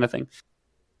trapped there, kind of thing.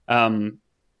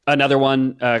 Another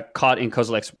one, caught in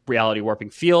Kozilek's reality warping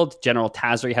field, General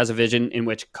Tazri has a vision in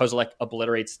which Kozilek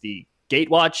obliterates the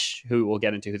Gatewatch, who we'll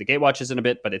get into who the Gatewatch is in a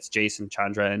bit, but it's Jason,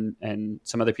 Chandra, and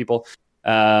some other people,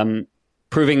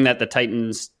 proving that the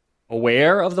Titan's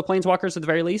aware of the Planeswalkers at the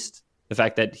very least. The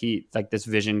fact that this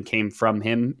vision came from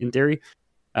him in theory.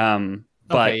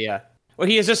 But okay, yeah. Well,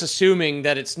 he is just assuming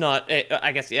that it's not.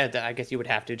 I guess you would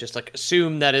have to just like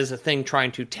assume that is a thing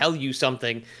trying to tell you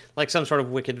something, like some sort of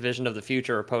wicked vision of the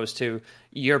future, opposed to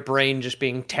your brain just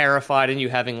being terrified and you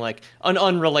having like an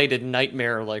unrelated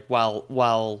nightmare, like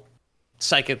while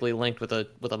psychically linked with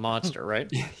a monster,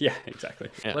 right? Yeah, exactly.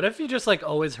 Yeah. What if you just like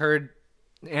always heard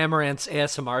Amaranth's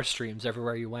ASMR streams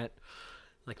everywhere you went?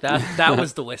 Like that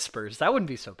was the whispers. That wouldn't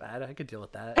be so bad. I could deal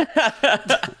with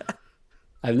that.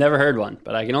 I've never heard one,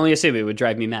 but I can only assume it would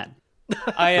drive me mad.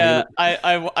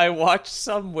 I watched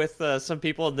some with some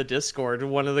people in the Discord.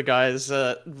 One of the guys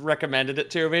recommended it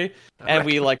to me, and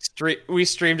we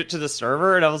streamed it to the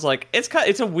server. And I was like,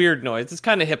 it's a weird noise. It's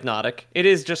kind of hypnotic. It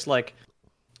is just like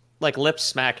lip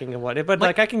smacking and whatnot. But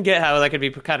like I can get how that could be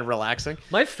kind of relaxing.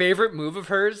 My favorite move of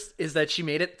hers is that she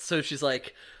made it so she's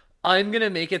like, I'm going to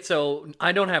make it so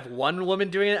I don't have one woman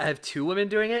doing it, I have two women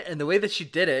doing it. And the way that she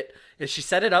did it is she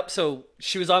set it up so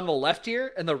she was on the left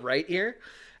ear and the right ear,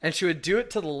 and she would do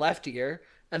it to the left ear,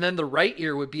 and then the right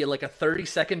ear would be like a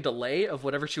 30-second delay of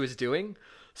whatever she was doing.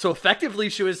 So effectively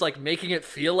she was like making it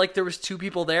feel like there was two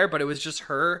people there, but it was just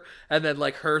her and then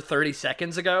like her 30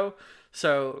 seconds ago.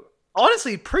 So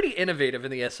honestly, pretty innovative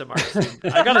in the SMR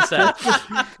scene, I gotta say.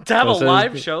 To have a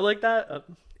live show like that,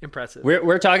 impressive.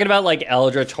 We're talking about like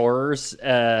Eldritch horrors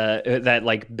that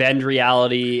like bend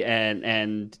reality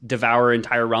and devour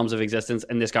entire realms of existence,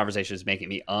 and this conversation is making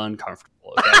me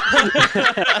uncomfortable.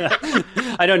 Okay?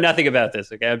 I know nothing about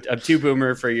this. Okay, I'm too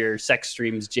boomer for your sex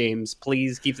streams, James.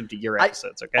 Please keep them to your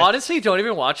episodes. Okay. Honestly, don't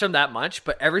even watch them that much,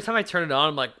 but every time I turn it on,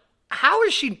 I'm like, how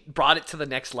has she brought it to the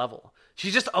next level?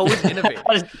 She's just always innovating.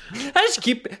 she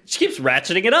keeps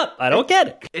ratcheting it up. I don't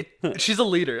get it. She's a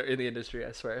leader in the industry,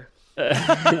 I swear.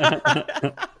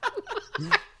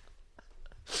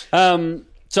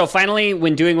 So finally,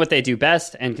 when doing what they do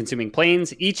best and consuming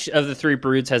planes, each of the three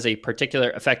broods has a particular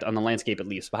effect on the landscape it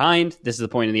leaves behind. This is the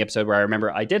point in the episode where I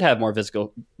remember I did have more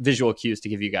visual cues to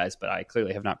give you guys, but I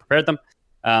clearly have not prepared them.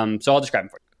 So I'll describe them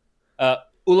for you.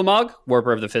 Ulamog,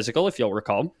 Warper of the Physical, if you'll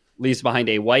recall, leaves behind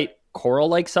a white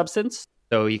coral-like substance.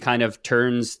 So he kind of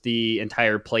turns the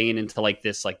entire plane into like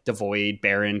this like devoid,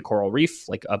 barren coral reef,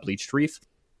 like a bleached reef.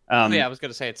 Yeah, I was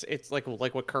gonna say it's like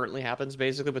what currently happens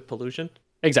basically with pollution.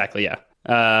 Exactly, yeah.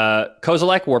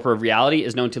 Kozilek, Warper of Reality,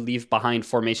 is known to leave behind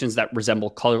formations that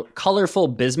resemble colorful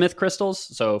bismuth crystals.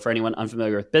 So for anyone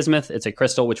unfamiliar with bismuth, it's a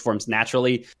crystal which forms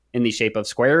naturally in the shape of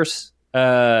squares.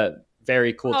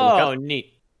 Very cool to look up. Oh,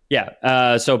 neat.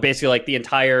 Yeah. So basically, like the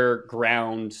entire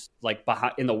ground, like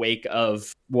behind in the wake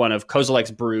of one of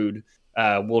Kozilek's brood,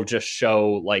 will just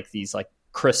show like these like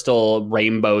crystal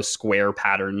rainbow square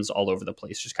patterns all over the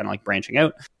place, just kind of like branching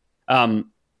out.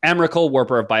 Emrakul,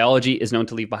 Warper of Biology, is known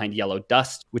to leave behind yellow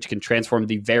dust, which can transform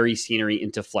the very scenery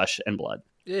into flesh and blood.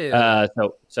 Yeah.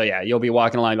 So yeah, you'll be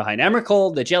walking along behind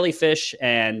Emrakul, the jellyfish,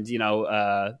 and you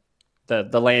know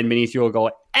the land beneath you will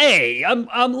go, "Hey, I'm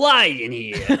lying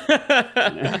here."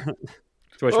 To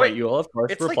which you will, of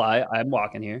course, reply, like, "I'm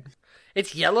walking here."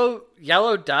 It's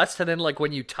yellow dust, and then like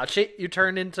when you touch it, you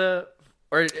turn into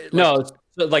no.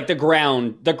 So, like the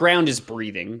ground is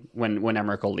breathing when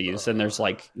Emrakul leaves, and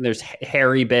there's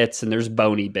hairy bits and there's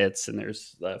bony bits and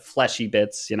there's fleshy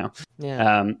bits, you know.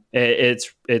 Yeah.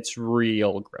 It's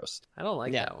real gross. I don't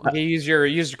like that one. You use your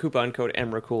coupon code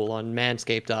Emrakul on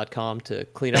manscaped.com to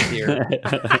clean up your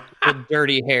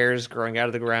dirty hairs growing out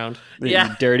of the ground.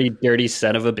 Yeah. Dirty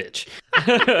son of a bitch.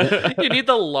 You need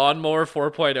the lawnmower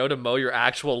 4.0 to mow your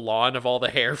actual lawn of all the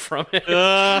hair from it.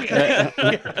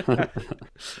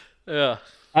 Yeah.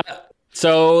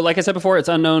 So, like I said before, it's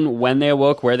unknown when they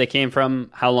awoke, where they came from,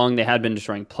 how long they had been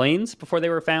destroying planes before they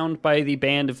were found by the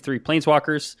band of 3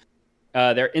 planeswalkers.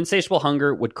 Their insatiable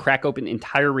hunger would crack open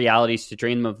entire realities to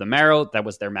drain them of the marrow that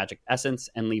was their magic essence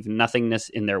and leave nothingness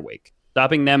in their wake.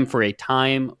 Stopping them for a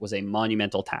time was a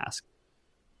monumental task.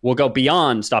 We'll go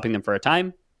beyond stopping them for a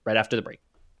time right after the break.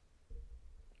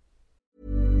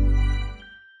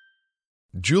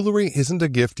 Jewelry isn't a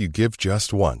gift you give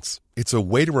just once. It's a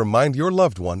way to remind your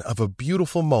loved one of a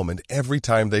beautiful moment every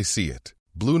time they see it.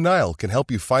 Blue Nile can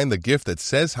help you find the gift that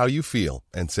says how you feel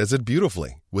and says it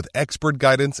beautifully, with expert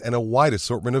guidance and a wide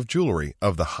assortment of jewelry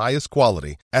of the highest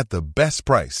quality at the best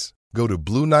price. Go to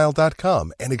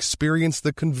BlueNile.com and experience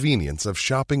the convenience of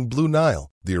shopping Blue Nile,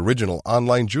 the original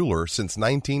online jeweler since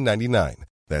 1999.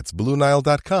 That's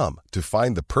BlueNile.com to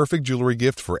find the perfect jewelry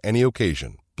gift for any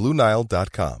occasion.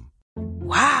 BlueNile.com.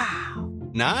 Wow.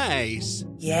 Nice.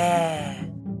 Yeah.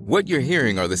 What you're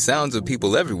hearing are the sounds of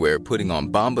people everywhere putting on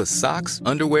Bombas socks,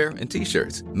 underwear, and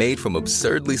T-shirts made from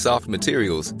absurdly soft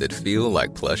materials that feel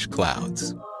like plush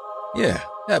clouds. Yeah,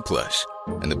 that plush.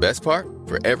 And the best part?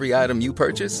 For every item you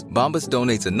purchase, Bombas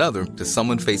donates another to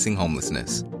someone facing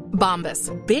homelessness.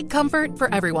 Bombas. Big comfort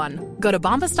for everyone. Go to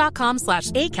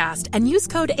bombas.com/ACAST and use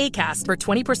code ACAST for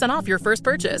 20% off your first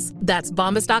purchase. That's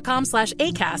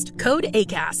bombas.com/ACAST. Code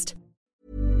ACAST.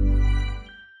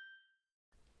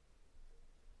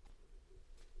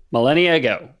 Millennia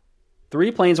ago,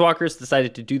 3 planeswalkers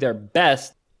decided to do their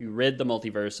best to rid the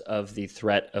multiverse of the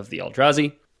threat of the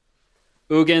Eldrazi.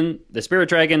 Ugin, the Spirit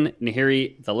Dragon,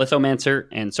 Nahiri, the Lithomancer,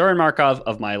 and Sorin Markov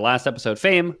of my last episode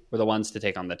fame were the ones to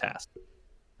take on the task.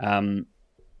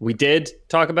 We did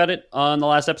talk about it on the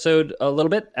last episode a little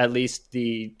bit, at least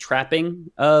the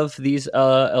trapping of these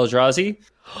Eldrazi.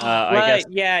 Right,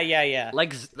 yeah.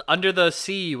 Like under the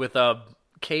sea with a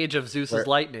cage of Zeus's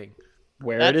lightning.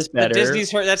 It is better.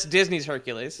 That's Disney's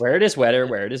Hercules. Where it is wetter,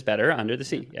 where it is better, under the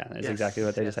sea. Yeah, that's exactly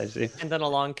what they decided to do. And then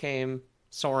along came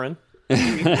Sorin.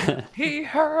 He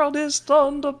hurled his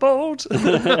thunderbolt.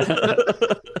 Welcome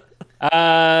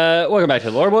back to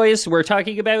the Lore Boys. We're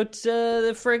talking about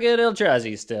the frigate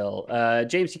Eldrazi still.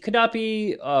 James, you could not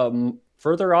be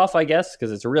further off, I guess,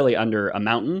 because it's really under a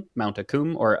mountain, Mount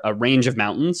Akum, or a range of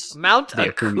mountains. Mount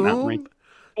Akum?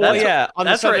 Well, yeah, on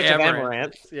the that's subject where of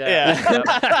Amaranth. Amaranth.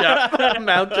 Yeah.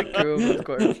 Mount Akum, of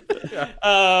course.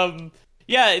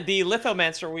 Yeah. The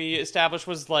Lithomancer we established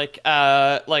was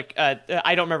I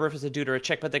don't remember if it's a dude or a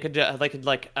chick, but they could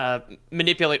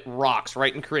manipulate rocks,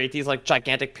 right, and create these like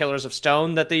gigantic pillars of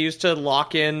stone that they used to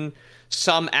lock in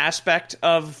some aspect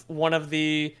of one of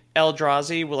the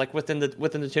Eldrazi, like within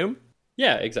the tomb.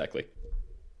 Yeah, exactly.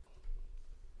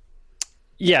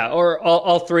 Yeah, or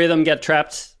all 3 of them get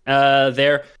trapped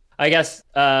there. I guess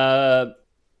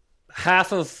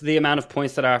half of the amount of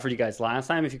points that I offered you guys last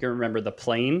time, if you can remember the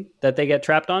plane that they get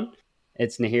trapped on.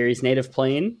 It's Nahiri's native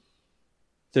plane.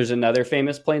 There's another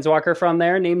famous planeswalker from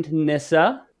there named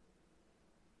Nissa,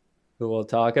 who we'll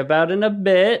talk about in a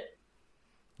bit,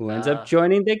 who ends up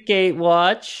joining the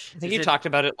Gatewatch. I think you talked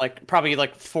about it probably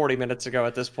 40 minutes ago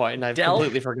at this point, and I've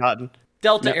completely forgotten.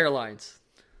 Delta Airlines.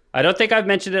 I don't think I've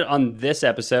mentioned it on this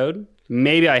episode.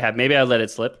 Maybe I have. Maybe I let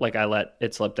it slip. Like I let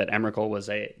it slip that Emrakul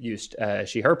used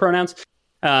she/her pronouns.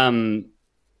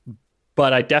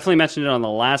 But I definitely mentioned it on the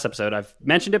last episode. I've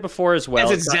mentioned it before as well.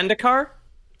 Is it Zendikar?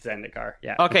 Zendikar,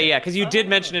 yeah. Okay, yeah, because you did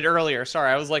mention it earlier. Sorry,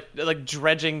 I was like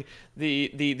dredging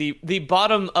the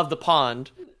bottom of the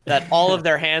pond that all of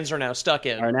their hands are now stuck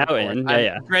in.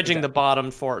 Dredging the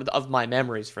bottom of my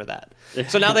memories for that.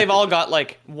 So now they've all got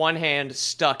one hand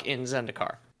stuck in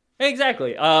Zendikar.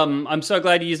 Exactly. I'm so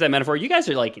glad you used that metaphor. You guys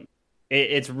are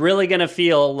it's really going to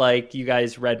feel like you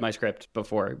guys read my script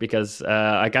before, because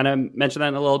I kind of mentioned that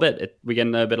in a little bit. We get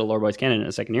a bit of Lore Boys canon in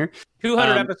a second here.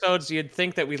 200 episodes, you'd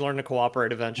think that we'd learn to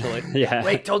cooperate eventually. Yeah.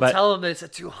 Wait, don't tell them that it's a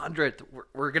 200.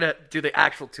 We're going to do the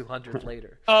actual 200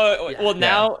 later.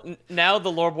 Now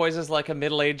the Lore Boys is like a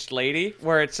middle-aged lady,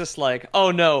 where it's just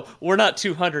oh no, we're not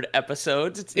 200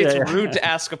 episodes. It's rude to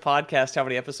ask a podcast how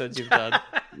many episodes you've done.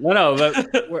 No,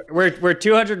 but we're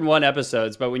 201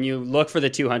 episodes, but when you look for the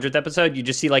 200th episode, you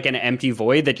just see an empty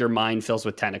void that your mind fills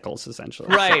with tentacles, essentially.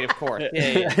 Right, of course.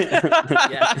 Yeah.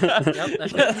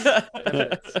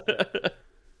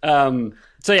 They're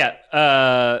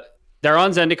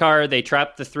on Zendikar. They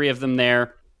trap the 3 of them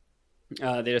there.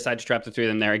 They decide to trap the 3 of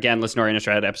them there. Again, listen to our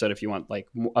Innistrad episode if you want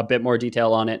a bit more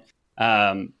detail on it.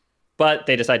 But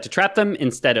they decide to trap them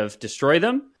instead of destroy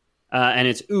them. And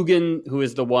it's Ugin who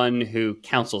is the one who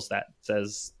counsels that.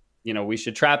 Says, we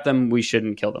should trap them. We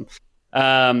shouldn't kill them.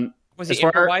 Was he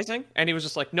improvising? And he was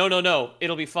just no,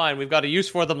 it'll be fine. We've got a use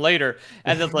for them later.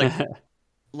 And then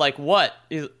like what?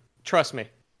 Trust me.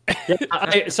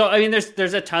 I mean,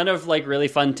 there's a ton of like really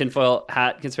fun tinfoil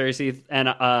hat conspiracy,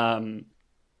 and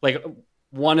like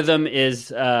one of them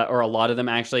is, or a lot of them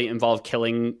actually involve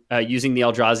using the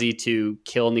Eldrazi to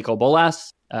kill Nicol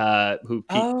Bolas, who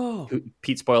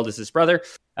Pete spoiled as his brother,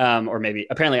 or maybe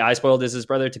apparently I spoiled as his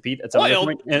brother to Pete at some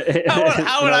point.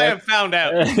 How would I have found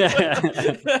out?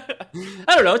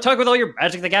 I don't know. Talk with all your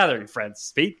Magic the Gathering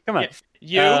friends, Pete. Come on,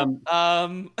 yeah.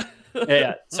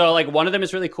 So like one of them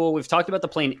is really cool. We've talked about the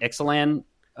plane Ixalan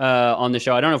on the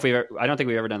show. I don't think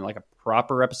we've ever done like a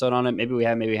proper episode on it. Maybe we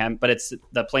have, maybe we haven't. But it's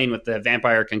the plane with the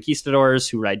vampire conquistadors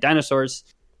who ride dinosaurs.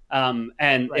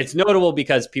 It's notable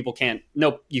because you can't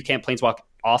planeswalk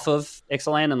off of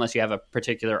Ixalan unless you have a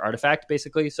particular artifact,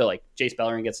 basically. So like Jace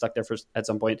Beleren gets stuck there at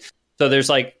some point. So there's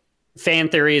like fan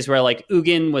theories where like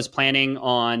Ugin was planning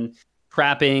on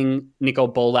trapping Nicol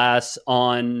Bolas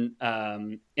on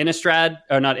Ixalan,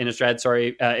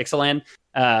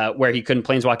 where he couldn't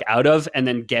planeswalk out of, and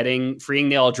then freeing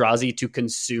the Eldrazi to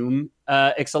consume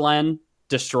Ixalan,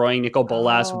 destroying Nicol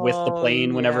Bolas with the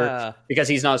plane because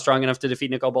he's not strong enough to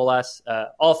defeat Nicol Bolas.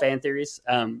 All fan theories.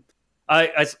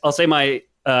 I'll say my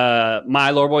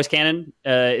Lore Boys canon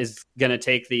is going to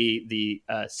take the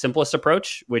simplest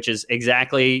approach, which is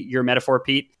exactly your metaphor,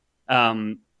 Pete.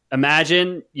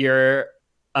 Imagine you're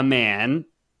a man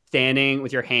standing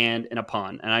with your hand in a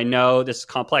pond. And I know this is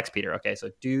complex, Peter. Okay, so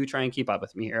do try and keep up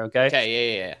with me here, okay?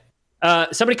 Okay, yeah.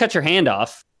 Somebody cuts your hand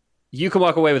off, you can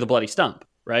walk away with a bloody stump,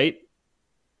 right?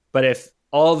 But if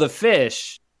all the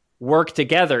fish work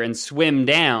together and swim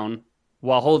down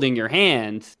while holding your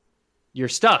hand, you're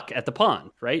stuck at the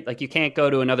pond, right? Like you can't go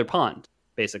to another pond,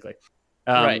 basically.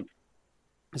 Right.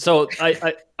 So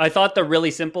I thought the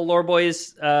really simple Lore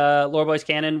Boys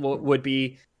canon would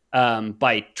be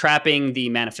by trapping the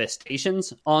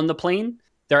manifestations on the plane.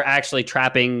 They're actually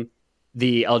trapping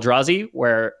the Eldrazi,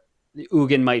 where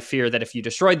Ugin might fear that if you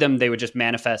destroyed them, they would just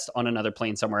manifest on another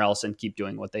plane somewhere else and keep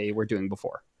doing what they were doing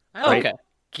before. I don't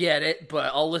get it,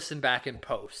 but I'll listen back in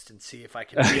post and see if I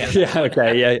can.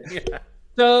 Yeah.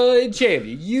 So, Jamie,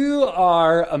 you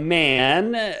are a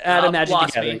man at a Magic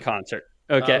the Gathering concert.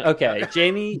 Okay.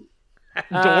 Jamie,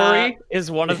 Dory is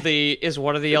one of the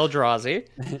Eldrazi,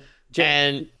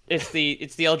 and it's the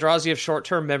Eldrazi of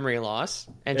short-term memory loss,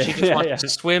 and she just wants to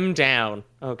swim down.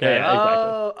 Okay. Yeah,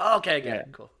 exactly. Okay. Good.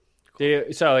 Cool.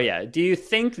 Do you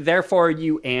think therefore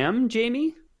you am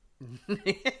Jamie?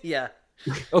 Yeah.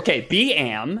 Okay. Be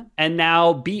am, and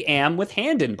now be am with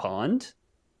hand in pond.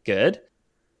 Good.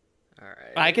 All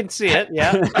right. I can see it.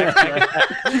 Yeah.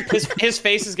 His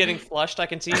face is getting flushed. I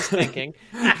can see he's thinking.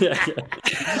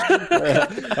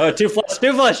 Too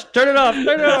flush. Turn it off.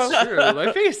 That's true.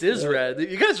 My face is red.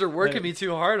 You guys are working me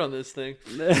too hard on this thing.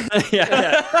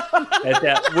 Yeah.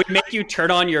 We make you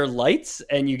turn on your lights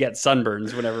and you get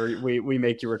sunburns whenever we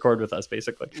make you record with us,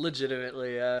 basically.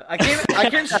 Legitimately, I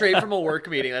came straight from a work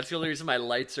meeting. That's the only reason my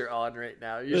lights are on right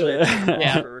now. Usually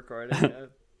I for recording.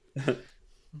 Yeah.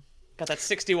 Got that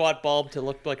 60-watt bulb to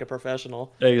look like a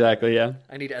professional. Exactly, yeah.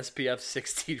 I need SPF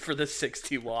 60 for the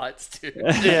 60 watts, too.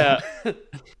 Yeah.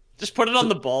 Just put it on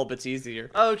the bulb. It's easier.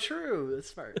 Oh, true.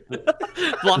 That's smart.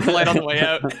 Block the light on the way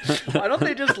out. Why don't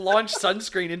they just launch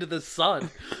sunscreen into the sun?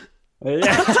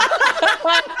 Yeah.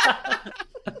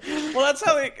 Well, that's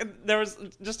how there was,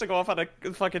 just to go off on a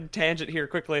fucking tangent here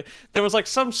quickly, there was like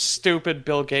some stupid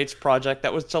Bill Gates project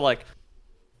that was to like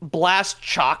blast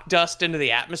chalk dust into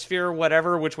the atmosphere or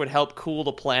whatever, which would help cool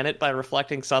the planet by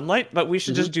reflecting sunlight, but we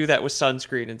should just do that with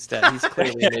sunscreen instead. He's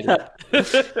clearly an idiot.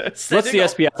 What's the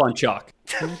SPF on chalk?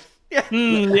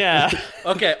 Yeah.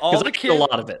 Okay, all the kids, a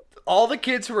lot of it. All the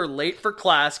kids who are late for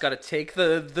class got to take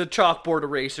the chalkboard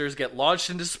erasers, get launched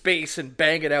into space, and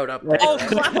bang it out up there. Oh,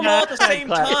 clap them all at the same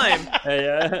time.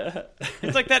 Yeah.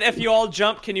 It's like that if you all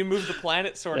jump, can you move the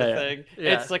planet sort of thing.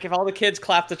 Yeah. It's like if all the kids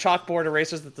clap the chalkboard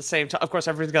erasers at the same time. Of course,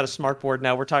 everybody's got a smart board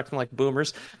now. We're talking like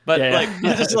boomers. But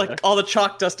just like all the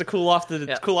chalk dust to cool off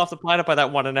the planet by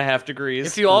that 1.5 degrees.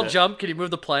 If you all jump, can you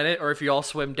move the planet? Or if you all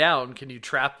swim down, can you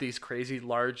trap these crazy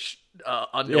large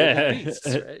unknowable beasts,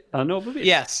 right? Unknowable beasts.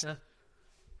 Yes.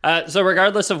 So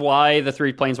regardless of why the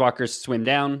 3 planeswalkers swim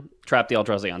down, trap the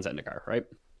Eldrazi on Zendikar, right?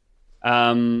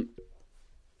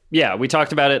 Yeah, we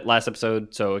talked about it last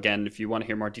episode. So again, if you want to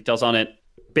hear more details on it,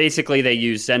 basically they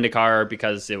used Zendikar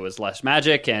because it was less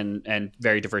magic and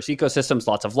very diverse ecosystems,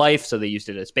 lots of life. So they used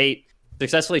it as bait.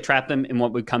 Successfully trapped them in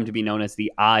what would come to be known as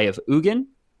the Eye of Ugin,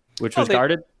 which was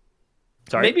guarded.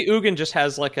 Sorry? Maybe Ugin just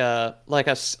has like a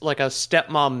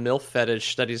stepmom MILF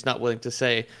fetish that he's not willing to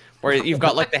say. Where you've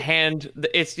got like the hand,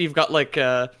 you've got like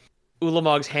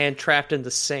Ulamog's hand trapped in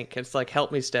the sink. It's like,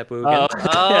 help me, Step Ugin.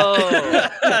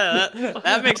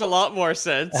 That makes a lot more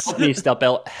sense. Help me, Step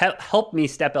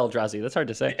Eldrazi. That's hard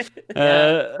to say.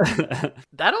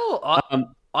 That'll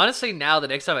honestly, now the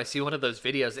next time I see one of those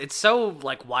videos, it's so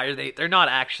like, why are they're not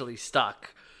actually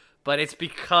stuck, but it's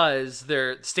because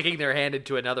they're sticking their hand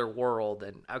into another world.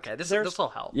 And okay, this will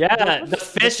help. Yeah, the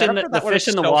fish in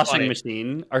the washing funny.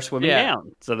 machine are swimming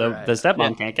down, so the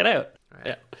stepmom can't get out. Right.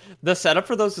 Yeah. The setup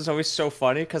for those is always so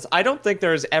funny because I don't think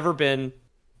there has ever been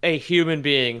a human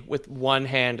being with one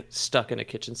hand stuck in a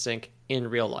kitchen sink in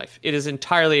real life. It is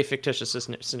entirely a fictitious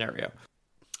scenario.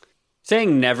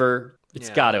 Saying never, it's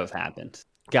got to have happened.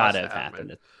 Got to have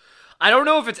happened. I don't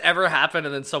know if it's ever happened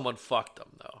and then someone fucked them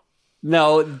though.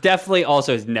 No, definitely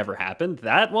also has never happened.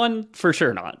 That one, for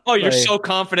sure not. Oh, you're so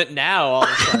confident now all of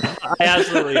a sudden. I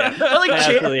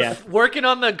absolutely am. Working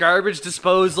on the garbage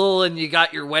disposal and you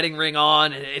got your wedding ring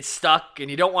on and it's stuck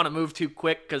and you don't want to move too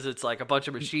quick because it's like a bunch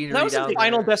of machinery That was down the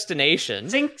Final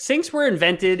Destination. Sinks were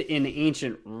invented in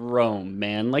ancient Rome,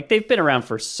 man. Like, they've been around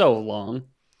for so long.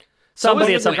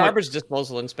 Somebody at some garbage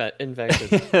disposal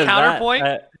invented.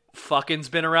 Counterpoint, fucking's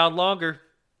been around longer.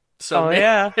 So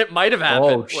it might have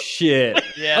happened. Oh shit!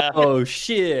 Yeah. Oh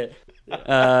shit! You've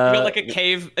got like a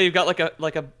cave. You've got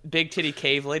like a big titty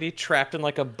cave lady trapped in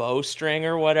like a bowstring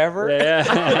or whatever. Yeah.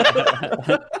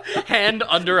 Hand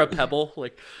under a pebble,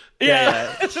 like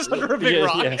it's just under a big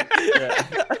rock.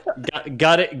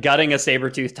 Gutting a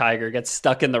saber-toothed tiger gets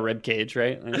stuck in the rib cage,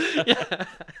 right?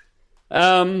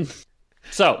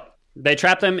 So they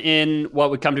trap them in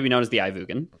what would come to be known as the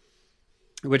Ivugan,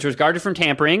 which was guarded from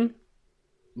tampering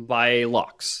by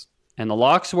locks. And the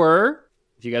locks were,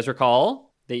 if you guys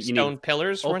recall, stone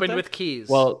pillars opened with keys.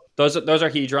 Well, those are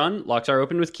Hedron. Locks are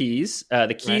opened with keys.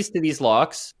 The keys to these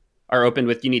locks are opened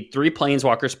with, you need 3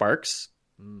 Planeswalker Sparks,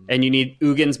 and you need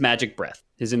Ugin's Magic Breath,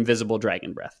 his invisible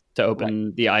dragon breath, to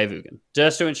open the Eye of Ugin.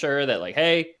 Just to ensure that, like,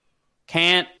 hey,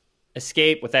 can't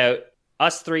escape without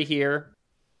us 3 here.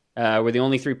 We're the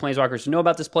only 3 Planeswalkers who know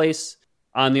about this place.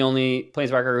 I'm the only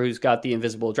Planeswalker who's got the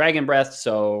invisible dragon breath,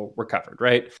 so we're covered,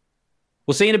 right?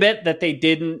 We'll see in a bit that they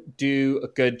didn't do a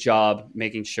good job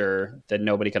making sure that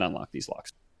nobody can unlock these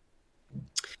locks.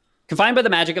 Confined by the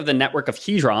magic of the network of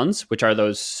Hedrons, which are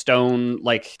those stone,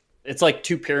 like, it's like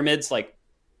 2 pyramids, like,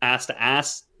 ass to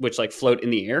ass, which, like, float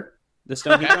in the air, the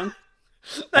stone Hedron.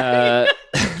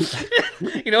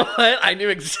 You know what? I knew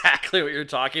exactly what you're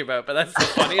talking about, but that's the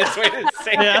funniest way to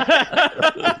say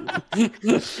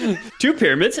it. 2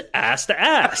 pyramids, ass to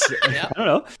ass. Yeah. I don't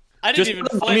know. I didn't even.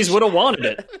 The mummies would have wanted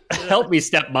it. Help me,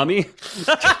 step mummy. Confined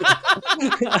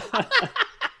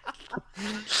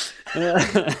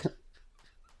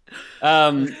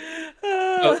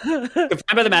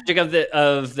by the magic of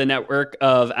the network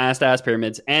of ass-to-ass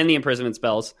pyramids and the imprisonment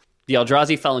spells, the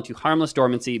Eldrazi fell into harmless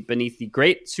dormancy beneath the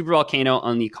great supervolcano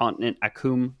on the continent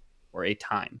Akum for a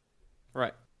time.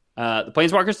 Right. The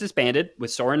Planeswalkers disbanded, with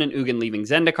Sorin and Ugin leaving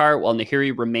Zendikar, while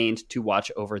Nahiri remained to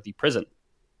watch over the prison.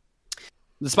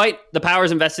 Despite the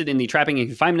powers invested in the trapping and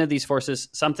confinement of these forces,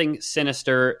 something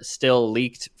sinister still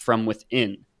leaked from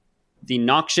within. The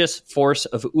noxious force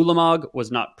of Ulamog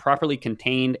was not properly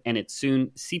contained, and it soon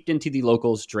seeped into the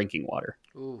locals' drinking water.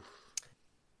 Ooh.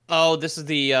 Oh, this is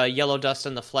the yellow dust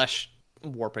in the flesh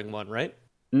warping one, right?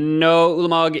 No,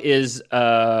 Ulamog is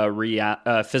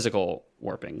physical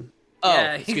warping. Oh,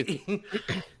 yeah,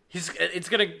 it's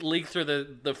gonna leak through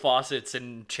the faucets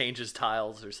and change his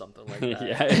tiles or something like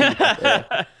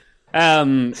that.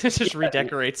 It just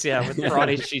redecorates, with Fraud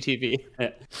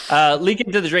HGTV. Leak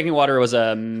into the drinking water was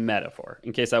a metaphor.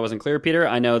 In case that wasn't clear, Peter,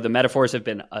 I know the metaphors have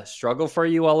been a struggle for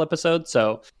you all episode,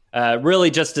 so really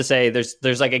just to say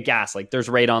there's like a gas, like there's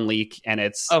radon leak, and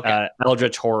it's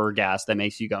eldritch horror gas that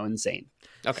makes you go insane.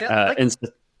 Okay.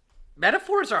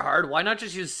 Metaphors are hard. Why not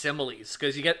just use similes?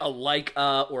 Because you get a like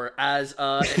or as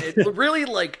and it really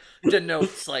like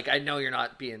denotes like I know you're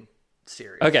not being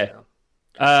serious. Okay. You know?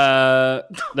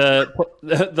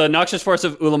 The noxious force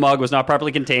of Ulamog was not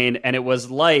properly contained, and it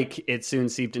was like it soon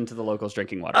seeped into the locals'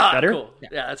 drinking water. Better? Cool.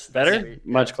 Yeah, that's better. Sweet.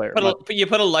 Much clearer. You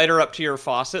put a lighter up to your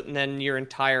faucet, and then your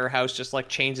entire house just like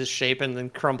changes shape and then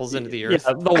crumbles into the earth.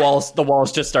 Yeah, the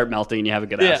walls just start melting, and you have a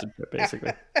good acid trip,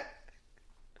 basically.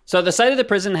 So the site of the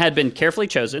prison had been carefully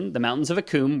chosen. The mountains of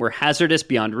Akum were hazardous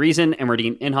beyond reason and were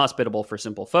deemed inhospitable for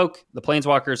simple folk. The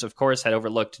Planeswalkers, of course, had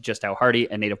overlooked just how hardy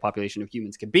a native population of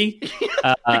humans could be.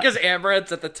 Because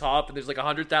Amaranth's at the top, and there's like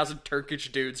 100,000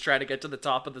 Turkish dudes trying to get to the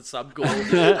top of the Subgul.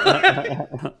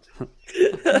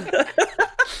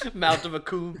 Mount of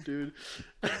Akum, dude.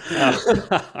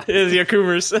 It is the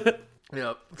Akumers.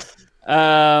 Yep.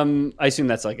 I assume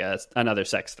that's like another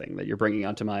sex thing that you're bringing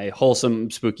onto my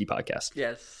wholesome, spooky podcast.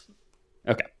 Yes.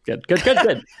 Okay, good.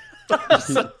 Confident,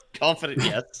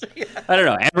 yes. I don't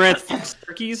know. Amaranth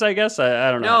turkeys, I guess.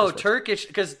 I don't know. No, Turkish,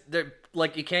 because they're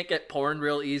like you can't get porn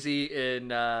real easy in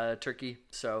Turkey,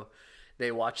 so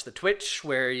they watch the Twitch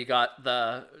where you got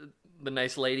the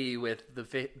nice lady with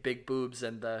the big boobs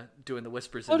and doing the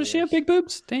whispers. Oh, does she have big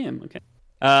boobs? Damn. Okay.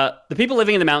 The people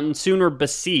living in the mountain soon were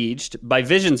besieged by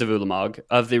visions of Ulamog,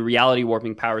 of the reality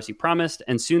warping powers he promised,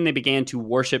 and soon they began to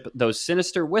worship those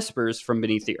sinister whispers from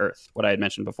beneath the earth. What I had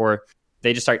mentioned before,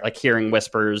 they just start like hearing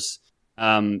whispers.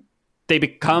 They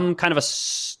become kind of a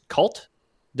cult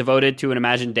devoted to an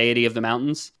imagined deity of the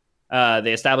mountains.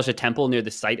 They establish a temple near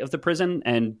the site of the prison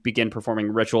and begin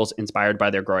performing rituals inspired by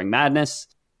their growing madness.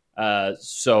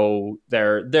 So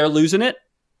they're losing it.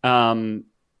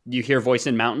 You hear Voice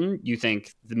in Mountain, you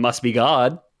think it must be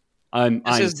God. I'm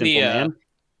simple man.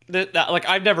 Like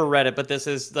I've never read it, but this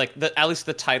is like at least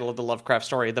the title of the Lovecraft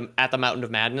story, At the Mountain of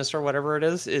Madness or whatever it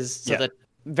is so that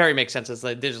very makes sense. Is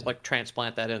like they just like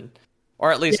transplant that in,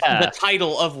 or at least the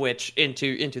title of which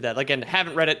into that. Again,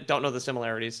 haven't read it, don't know the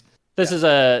similarities. This is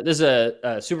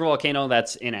a super volcano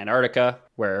that's in Antarctica,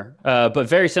 where but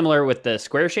very similar with the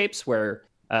square shapes, where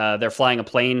they're flying a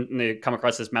plane and they come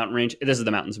across this mountain range. This is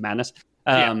the Mountains of Madness.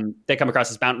 They come across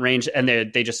this mountain range and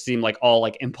they just seem like all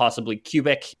like impossibly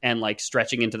cubic and like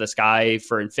stretching into the sky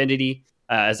for infinity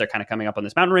as they're kind of coming up on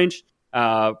this mountain range.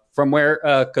 From where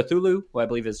Cthulhu, who I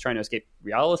believe is trying to escape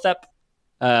Rialithep,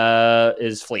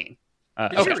 is fleeing.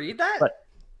 Did you read that? But,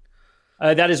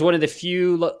 that is one of the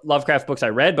few Lovecraft books I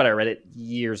read, but I read it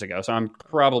years ago, so I'm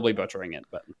probably butchering it.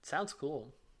 But sounds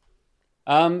cool.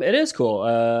 It is cool.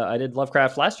 I did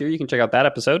Lovecraft last year. You can check out that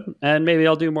episode, and maybe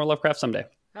I'll do more Lovecraft someday.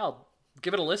 I'll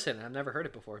give it a listen. I've never heard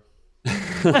it before.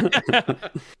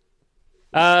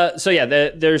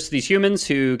 There's these humans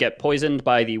who get poisoned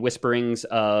by the whisperings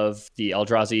of the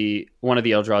Eldrazi, one of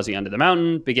the Eldrazi under the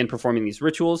mountain, begin performing these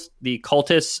rituals. The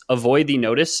cultists avoid the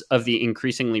notice of the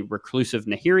increasingly reclusive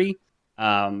Nahiri.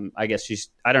 I guess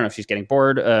I don't know if she's getting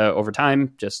bored over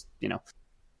time, just,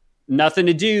 nothing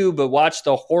to do but watch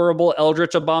the horrible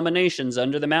eldritch abominations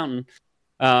under the mountain.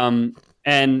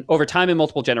 And over time, in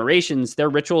multiple generations, their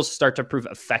rituals start to prove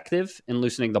effective in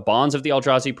loosening the bonds of the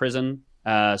Eldrazi prison.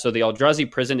 So the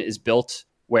Eldrazi prison is built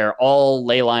where all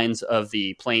ley lines of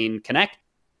the plane connect.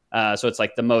 So it's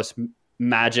like the most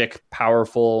magic,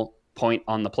 powerful point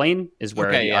on the plane is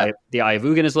where the Eye of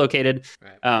Ugin is located.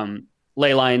 Right.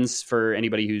 Ley lines, for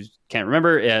anybody who can't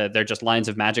remember, they're just lines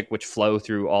of magic which flow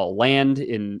through all land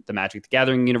in the Magic the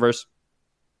Gathering universe.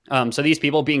 So these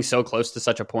people being so close to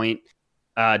such a point,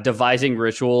 devising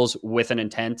rituals with an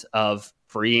intent of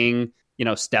freeing,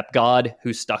 Step God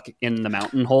who's stuck in the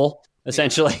mountain hole,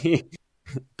 essentially,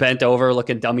 bent over,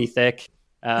 looking dummy thick.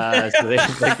 So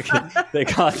they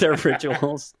got their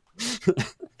rituals.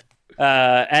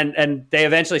 And they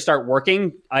eventually start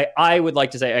working. I would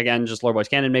like to say, again, just Lore Boys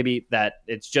canon, maybe, that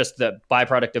it's just the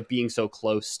byproduct of being so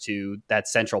close to that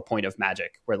central point of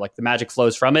magic, where like the magic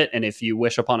flows from it, and if you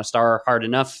wish upon a star hard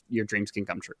enough, your dreams can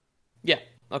come true. Yeah.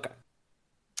 Okay.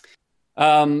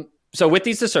 So with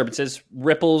these disturbances,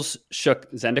 ripples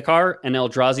shook Zendikar, and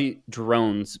Eldrazi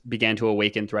drones began to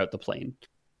awaken throughout the plane.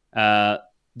 The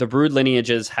brood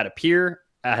lineages had appeared,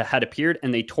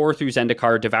 and they tore through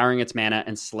Zendikar, devouring its mana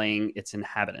and slaying its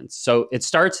inhabitants. So it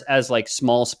starts as like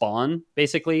small spawn,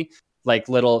 basically, like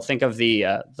think of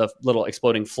the little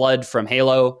exploding flood from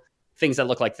Halo, things that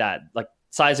look like that, like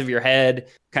size of your head,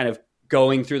 kind of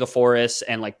going through the forest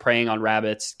and like preying on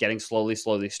rabbits, getting slowly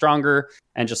stronger,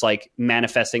 and just like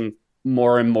manifesting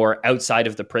more and more outside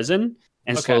of the prison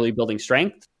and slowly building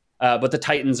strength. But the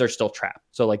Titans are still trapped.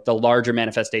 So like the larger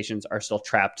manifestations are still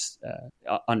trapped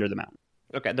under the mountain.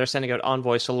 Okay, they're sending out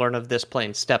envoys to learn of this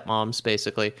plane's stepmoms,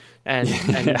 basically, and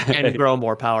grow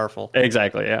more powerful.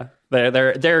 Exactly, yeah.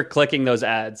 They're clicking those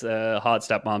ads, hot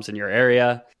stepmoms in your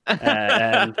area,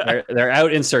 and they're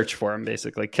out in search for them,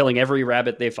 basically, killing every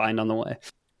rabbit they find on the way.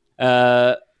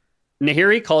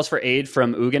 Nahiri calls for aid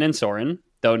from Ugin and Sorin,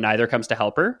 though neither comes to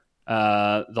help her.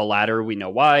 The latter, we know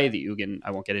why. The Ugin,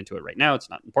 I won't get into it right now. It's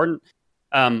not important.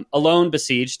 Alone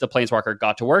besieged, the Planeswalker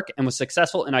got to work and was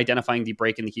successful in identifying the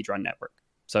break in the Hedron network.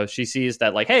 So she sees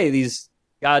that, like, hey, these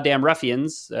goddamn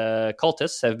ruffians,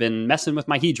 cultists, have been messing with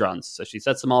my Hedrons. So she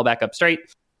sets them all back up straight.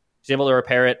 She's able to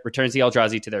repair it, returns the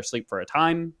Eldrazi to their sleep for a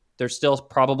time. There's still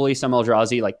probably some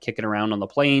Eldrazi, like, kicking around on the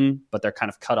plane, but they're kind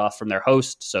of cut off from their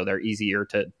host, so they're easier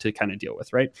to kind of deal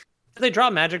with, right? Do they draw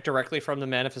magic directly from the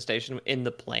manifestation in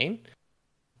the plane?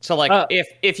 So like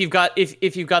if you've got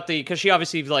the, because she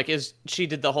obviously like she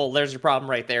did the whole there's your problem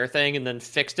right there thing and then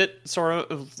fixed it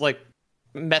sort of like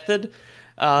method,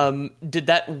 did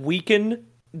that weaken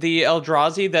the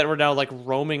Eldrazi that were now like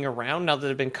roaming around now that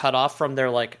they've been cut off from their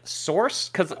like source?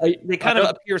 Because they kind of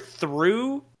appear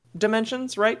through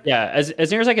dimensions, right? Yeah,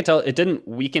 as near as I can tell, it didn't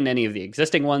weaken any of the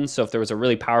existing ones. So if there was a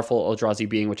really powerful Eldrazi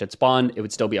being which had spawned, it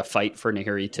would still be a fight for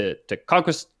Nahiri to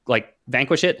conquest, like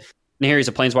vanquish it. Nahiri's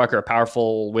a planeswalker, a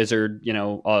powerful wizard,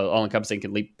 all encompassing,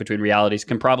 can leap between realities,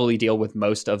 can probably deal with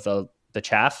most of the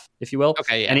chaff, if you will.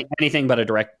 Okay, yeah. Anything but a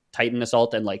direct Titan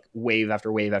assault and like wave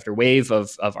after wave after wave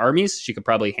of armies, she could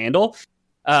probably handle.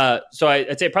 So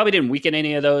I'd say it probably didn't weaken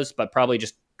any of those, but probably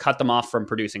just cut them off from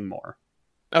producing more.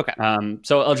 Okay.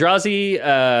 So Eldrazi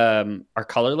are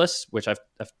colorless, which I've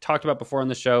talked about before on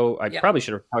the show. I probably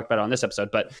should have talked about it on this episode,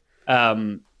 but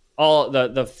all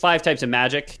the 5 types of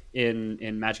magic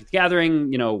in Magic the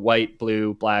Gathering, white,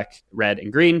 blue, black, red,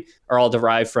 and green, are all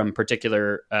derived from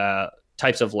particular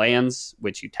types of lands,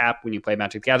 which you tap when you play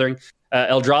Magic the Gathering.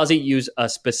 Eldrazi use a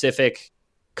specific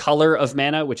color of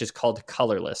mana, which is called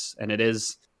colorless, and it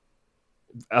is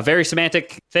a very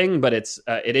semantic thing, but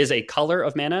it is a color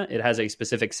of mana. It has a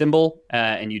specific symbol,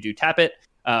 and you do tap it,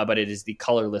 but it is the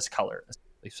colorless color.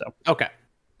 So okay.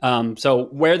 So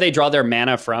where they draw their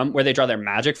mana from, where they draw their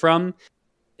magic from,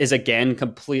 is again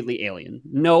completely alien.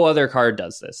 No other card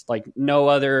does this. Like no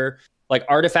other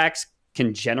artifacts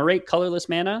can generate colorless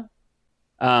mana,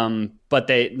 but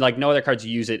they no other cards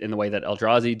use it in the way that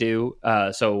Eldrazi do.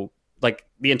 So like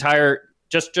the entire.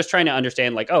 Just trying to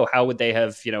understand, how would they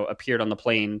have, appeared on the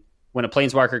plane when a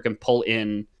planeswalker can pull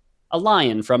in a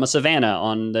lion from a savanna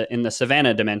in the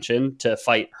savanna dimension to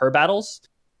fight her battles?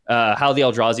 How the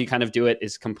Eldrazi kind of do it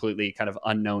is completely kind of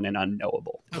unknown and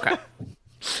unknowable. Okay.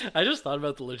 I just thought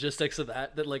about the logistics of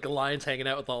that a lion's hanging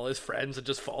out with all his friends and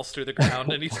just falls through the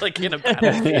ground and he's in a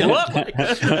battlefield.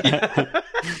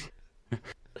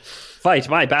 Fight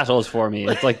my battles for me.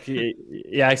 It's like you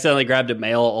accidentally grabbed a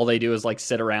mail. All they do is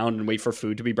sit around and wait for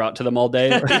food to be brought to them all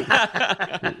day.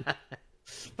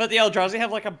 But the Eldrazi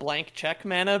have a blank check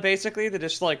mana, basically. They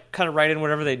just kind of write in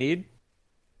whatever they need.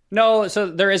 No, so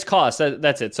there is cost.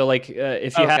 That's it. So if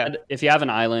you have an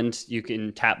island, you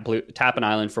can tap an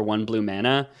island for 1 blue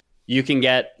mana. You can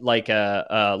get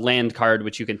a land card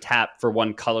which you can tap for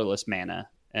 1 colorless mana,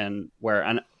 and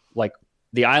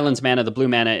the island's mana, the blue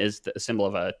mana, is the symbol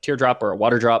of a teardrop or a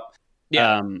water drop.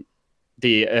 Yeah.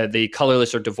 The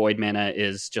colorless or devoid mana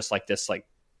is just this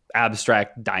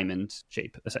abstract diamond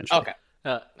shape, essentially. Okay.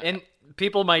 And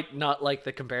people might not like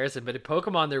the comparison, but in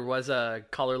Pokemon there was a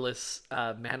colorless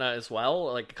mana as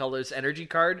well, a colorless energy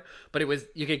card, but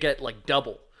you could get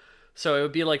double. So it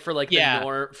would be for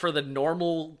the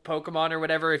normal Pokemon or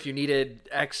whatever, if you needed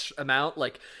X amount,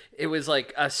 it was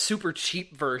a super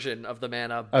cheap version of the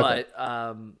mana, but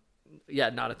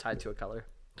not tied to a color.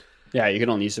 Yeah, you can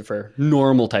only use it for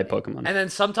normal type Pokemon. And then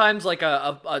sometimes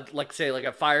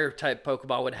a fire type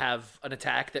Pokemon would have an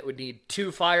attack that would need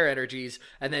 2 fire energies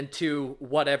and then 2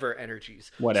 whatever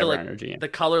energies. Energy. Yeah. The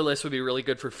colorless would be really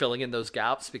good for filling in those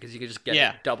gaps because you could just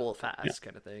get double fast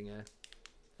kind of thing. Yeah.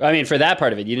 I mean, for that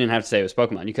part of it, you didn't have to say it was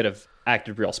Pokemon. You could have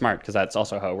acted real smart because that's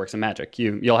also how it works in Magic.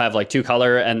 You'll have 2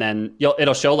 color, and then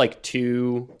it'll show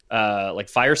 2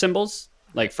 fire symbols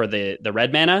for the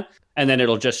red mana, and then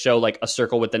it'll just show a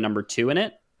circle with the number 2 in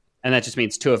it, and that just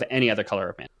means 2 of any other color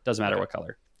of mana. Doesn't matter what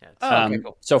color. Yeah, okay,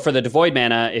 cool. So for the devoid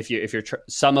mana, if you're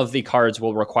some of the cards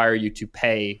will require you to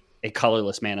pay a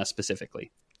colorless mana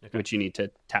specifically, which you need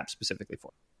to tap specifically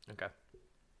for. Okay.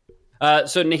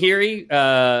 So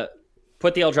Nahiri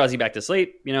put the Eldrazi back to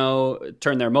sleep,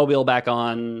 turned their mobile back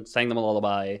on, sang them a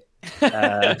lullaby,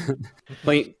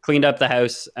 cleaned up the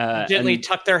house. Gently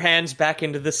tucked their hands back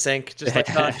into the sink, just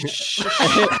shh.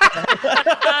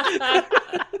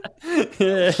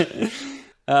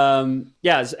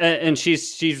 And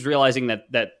she's realizing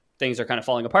that things are kind of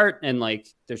falling apart, and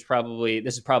this is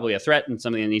probably a threat and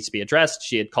something that needs to be addressed.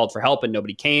 She had called for help and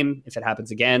nobody came. If it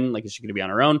happens again, is she going to be on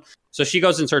her own? So she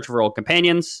goes in search of her old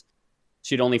companions.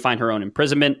 She'd only find her own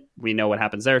imprisonment. We know what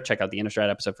happens there. Check out the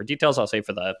Innistrad episode for details. I'll say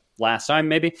for the last time,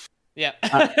 maybe. Yeah.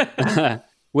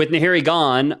 With Nahiri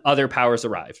gone, other powers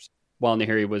arrived. While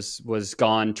Nahiri was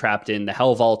gone, trapped in the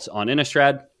Hell Vault on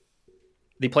Innistrad,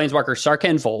 the planeswalker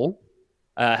Sarkhan Vol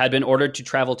had been ordered to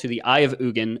travel to the Eye of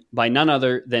Ugin by none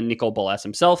other than Nicol Bolas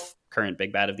himself, current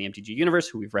big bad of the MTG universe,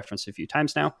 who we've referenced a few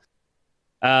times now.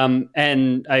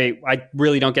 And I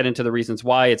really don't get into the reasons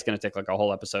why. It's going to take a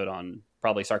whole episode on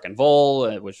probably Sarkin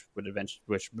Vol, which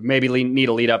maybe need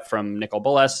a lead up from Nicol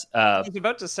Bolas. I was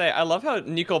about to say, I love how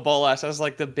Nicol Bolas, as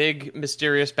like the big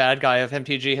mysterious bad guy of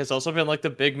MTG, has also been like the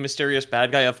big mysterious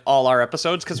bad guy of all our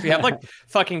episodes, because we have like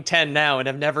fucking 10 now and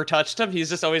have never touched him. He's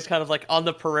just always kind of like on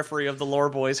the periphery of the lore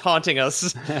boys, haunting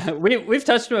us. We've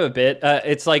touched him a bit.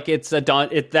 It's like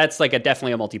that's like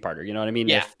definitely a multi-parter. You know what I mean?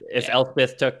 Yeah. If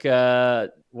Elspeth took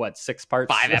 6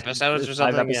 parts, 5 episodes or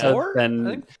something. 5 episodes, Four? then I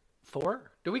think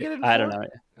 4. Do we get it in 4? I don't know.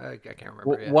 I can't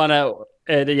remember.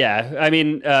 Yeah. I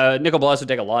mean, Nicol Bolas would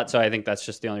take a lot, so I think that's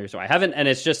just the only reason why I haven't. And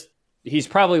it's just he's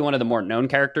probably one of the more known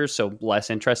characters, so less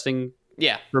interesting.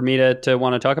 Yeah. For me to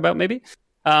want to talk about maybe.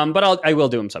 But I will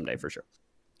do him someday for sure.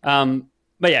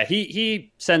 But yeah,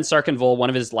 he sends Sarkin Vol, one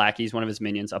of his lackeys, one of his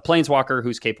minions, a planeswalker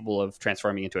who's capable of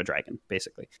transforming into a dragon,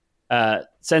 basically.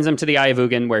 Sends him to the Eye of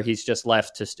Ugin, where he's just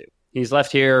left to stew. He's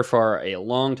left here for a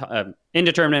long time,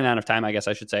 indeterminate amount of time, I guess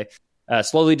I should say,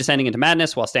 slowly descending into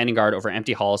madness while standing guard over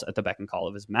empty halls at the beck and call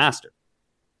of his master.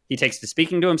 He takes to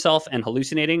speaking to himself and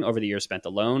hallucinating over the years spent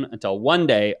alone until one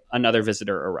day another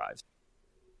visitor arrives.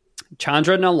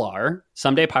 Chandra Nalaar,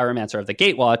 someday pyromancer of the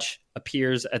Gatewatch,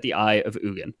 appears at the Eye of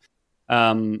Ugin.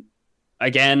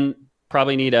 Again,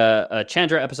 probably need a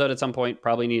Chandra episode at some point,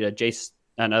 probably need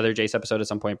another Jace episode at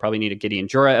some point, probably need a Gideon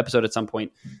Jura episode at some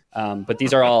point. But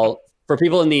these are all, for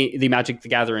people in the Magic the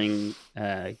Gathering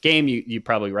game, you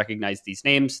probably recognize these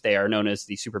names. They are known as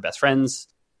the Super Best Friends,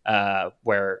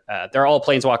 where they're all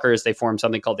planeswalkers. They form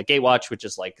something called the Gatewatch, which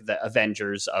is like the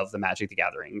Avengers of the Magic the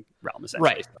Gathering realm, essentially.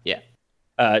 Right, yeah.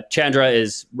 Chandra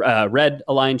is red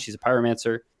aligned. She's a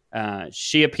pyromancer.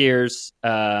 She appears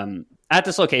at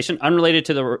this location, unrelated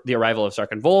to the arrival of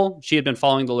Sarkin Vol. She had been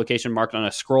following the location marked on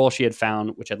a scroll she had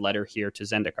found, which had led her here to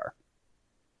Zendikar.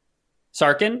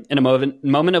 Sarkin, in a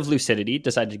moment of lucidity,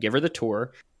 decided to give her the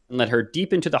tour and led her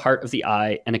deep into the heart of the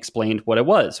Eye and explained what it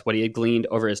was, what he had gleaned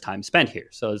over his time spent here.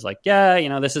 So it was like,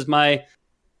 yeah, this is my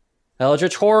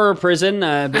Eldritch Horror prison.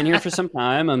 I've been here for some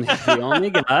time. I'm the only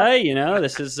guy.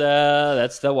 This is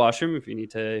that's the washroom. If you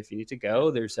need to go,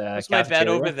 there's a my bed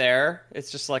over there. It's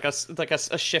just like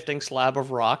a shifting slab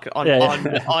of rock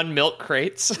on milk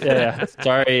crates. Yeah.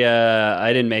 Sorry,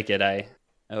 I didn't make it. I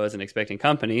wasn't expecting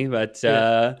company, but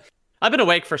I've been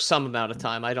awake for some amount of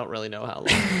time. I don't really know how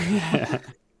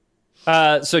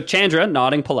long. So Chandra,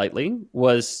 nodding politely,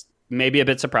 was maybe a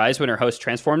bit surprised when her host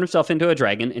transformed himself into a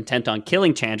dragon, intent on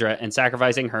killing Chandra and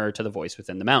sacrificing her to the voice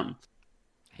within the mountain.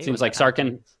 Seems like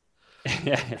Sarkin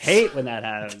hate when that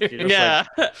happens. Yeah.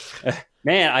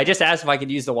 Man, I just asked if I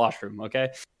could use the washroom,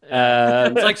 okay?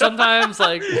 It's like sometimes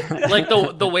like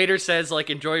the waiter says like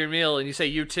enjoy your meal and you say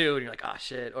you too and you're like, oh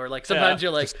shit. Or like sometimes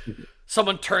you're like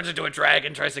someone turns into a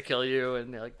dragon, tries to kill you,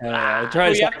 and you're like, try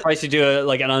to sacrifice you to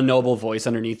an unknownable voice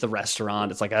underneath the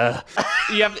restaurant. It's like,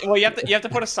 you have to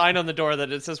put a sign on the door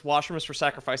that it says washrooms for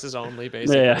sacrifices only,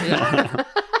 basically. Yeah.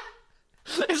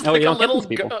 It's like a little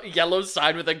yellow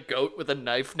sign with a goat with a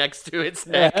knife next to its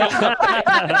neck.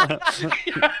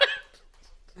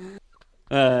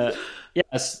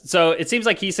 Yes. So it seems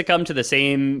like he succumbed to the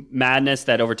same madness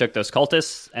that overtook those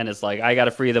cultists, and it's like, I got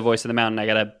to free the voice of the mountain. I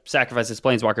got to sacrifice this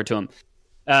planeswalker to him.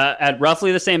 At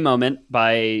roughly the same moment,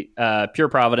 by pure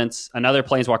providence, another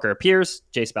planeswalker appears,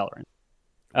 Jace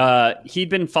Beleren. He'd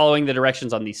been following the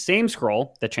directions on the same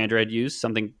scroll that Chandra had used,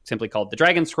 something simply called the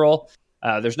Dragon Scroll.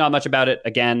 There's not much about it.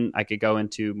 Again, I could go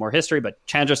into more history, but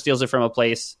Chandra steals it from a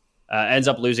place, ends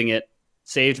up losing it,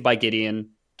 saved by Gideon.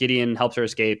 Gideon helps her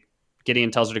escape.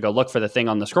 Gideon tells her to go look for the thing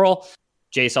on the scroll.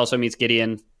 Jace also meets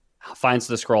Gideon, finds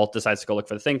the scroll, decides to go look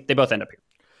for the thing. They both end up here.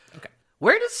 Okay.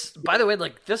 Where does, by the way,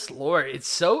 like this lore, it's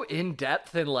so in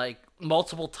depth and like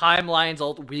multiple timelines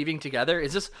all weaving together.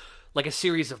 Is this like a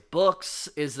series of books?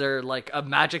 Is there like a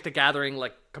Magic the Gathering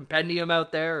like compendium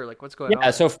out there, or like what's going on? Yeah,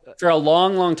 so for a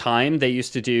long time, they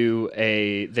used to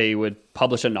they would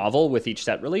publish a novel with each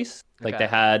set release. Like they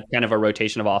had kind of a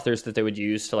rotation of authors that they would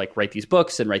use to like write these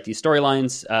books and write these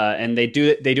storylines, and they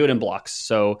do it in blocks.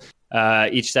 So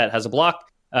each set has a block.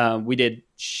 We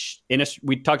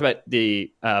talked about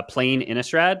the plain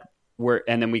Innistrad,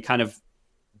 and then we kind of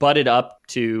butted up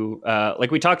to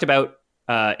like we talked about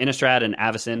Innistrad and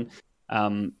Avacyn,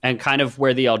 and kind of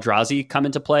where the Eldrazi come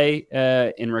into play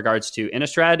in regards to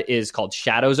Innistrad is called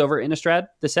Shadows over Innistrad,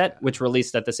 the set, which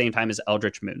released at the same time as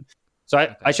Eldritch Moon. So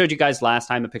I showed you guys last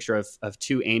time a picture of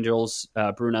two angels,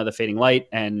 Bruna the Fading Light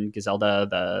and Giselda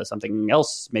the something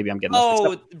else. Maybe I'm getting this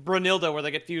mixed up. Brunilda, where they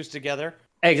get fused together.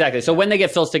 Exactly. So when they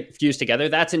get fused together,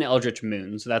 that's an Eldritch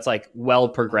Moon. So that's like well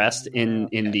progressed in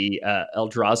the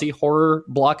Eldrazi horror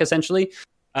block, essentially.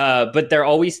 But they're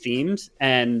always themed.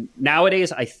 And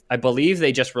nowadays, I believe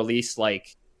they just release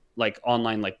like like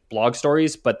online like blog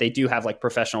stories, but they do have like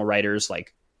professional writers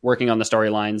like working on the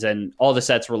storylines, and all the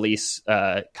sets release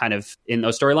kind of in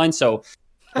those storylines. So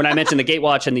when I mentioned the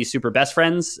Gatewatch and these super best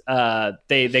friends,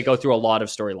 they go through a lot of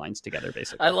storylines together,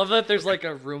 basically. I love that there's like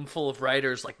a room full of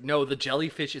writers like, no, the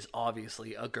jellyfish is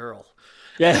obviously a girl.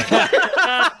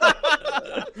 Yeah.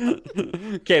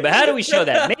 Okay, but how do we show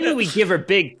that? Maybe we give her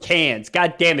big cans.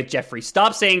 God damn it, Jeffrey.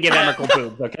 Stop saying give Emrakul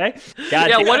boobs, okay?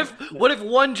 What if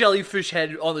one jellyfish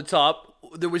head on the top,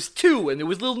 there was two, and there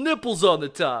was little nipples on the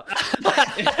top?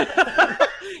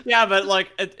 Yeah, but like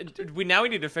we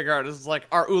need to figure out is like,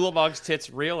 are Ulamog's tits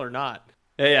real or not?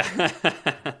 Yeah.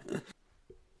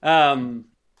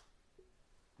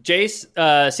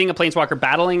 Jace, seeing a planeswalker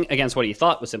battling against what he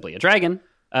thought was simply a dragon,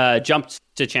 jumped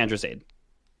to Chandra's aid.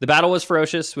 The battle was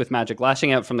ferocious, with magic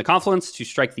lashing out from the confluence to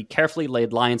strike the carefully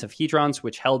laid lines of hedrons,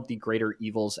 which held the greater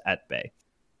evils at bay.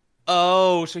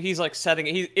 Oh, so he's like setting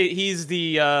he's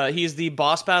the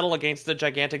boss battle against the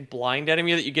gigantic blind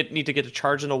enemy that you need to get to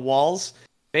charge into walls,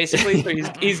 basically. So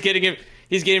he's getting him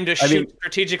to shoot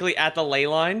strategically at the ley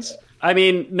lines. I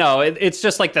mean, no, it's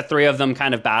just like the three of them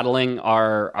kind of battling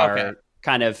are okay.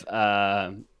 Kind of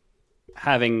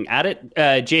having at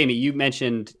it. Jamie, you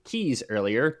mentioned keys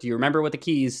earlier. Do you remember what the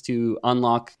keys to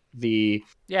unlock the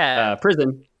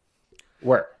prison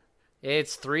were?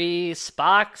 It's 3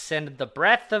 sparks and the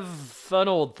breath of an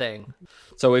old thing.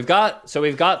 So we've got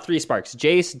 3 sparks.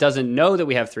 Jace doesn't know that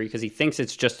we have 3 because he thinks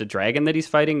it's just a dragon that he's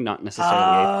fighting, not necessarily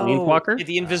a planeswalker.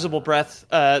 The invisible breath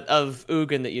of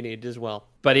Ugin that you need as well.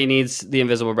 But he needs the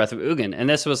invisible breath of Ugin, and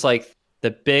this was like the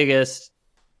biggest,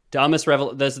 dumbest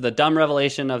This is the dumb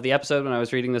revelation of the episode when I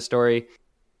was reading the story.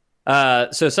 So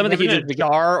some of the keys in a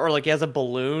jar, or like he has a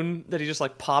balloon that he just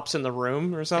like pops in the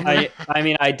room or something. I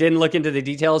mean, I didn't look into the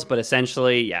details, but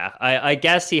essentially, yeah. I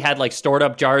guess he had like stored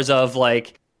up jars of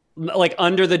like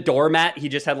under the doormat. He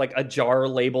just had like a jar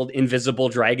labeled "Invisible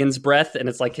Dragon's Breath," and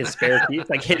it's like his spare key. It's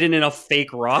like hidden in a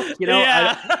fake rock, you know.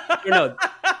 Yeah.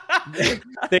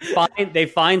 They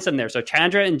find some there. So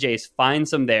Chandra and Jace find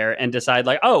some there and decide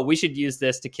like, oh, we should use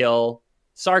this to kill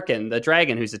Sarkhan, the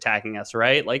dragon who's attacking us,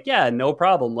 right? Like, yeah, no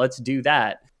problem. Let's do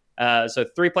that. So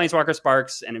 3 Planeswalker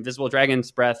Sparks and Invisible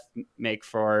Dragon's Breath make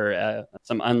for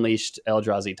some unleashed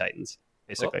Eldrazi Titans,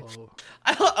 basically.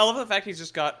 I love the fact he's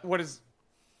just got what is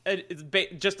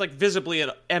just like visibly an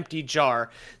empty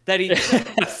jar that he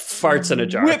farts in a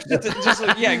jar.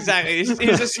 Yeah, exactly.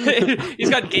 He's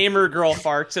got gamer girl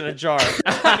farts in a jar.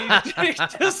 And he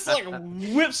just like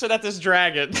whips it at this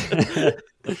dragon.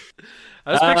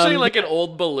 I was picturing like an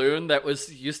old balloon that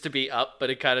used to be up, but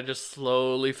it kind of just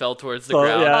slowly fell towards the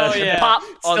ground. Yeah. Oh, yeah. Pop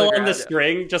Still on the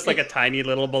string, just like a tiny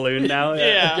little balloon now.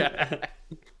 Yeah.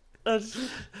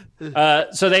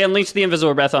 So they unleash the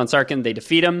invisible breath on Sarkhan. They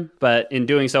defeat him, but in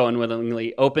doing so,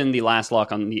 unwillingly open the last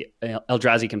lock on the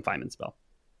Eldrazi confinement spell.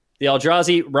 The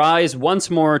Eldrazi rise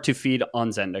once more to feed on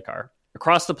Zendikar.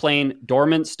 Across the plain,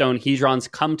 dormant stone hedrons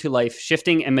come to life,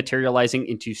 shifting and materializing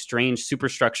into strange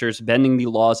superstructures, bending the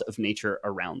laws of nature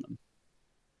around them.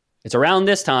 It's around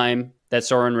this time that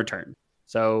Sorin returned.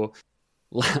 So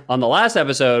on the last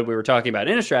episode, we were talking about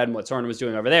Innistrad and what Sorin was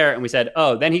doing over there, and we said,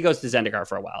 oh, then he goes to Zendikar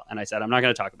for a while. And I said, I'm not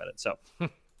going to talk about it. So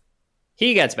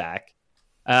he gets back.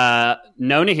 No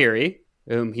Nahiri,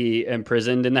 whom he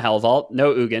imprisoned in the Hell Vault.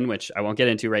 No Ugin, which I won't get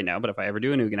into right now, but if I ever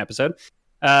do an Ugin episode.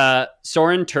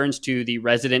 Sorin turns to the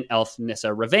resident elf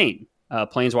Nissa Ravain,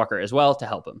 planeswalker as well, to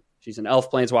help him. She's an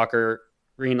elf planeswalker,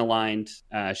 green aligned.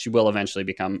 She will eventually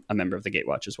become a member of the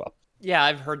Gatewatch as well. Yeah,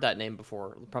 I've heard that name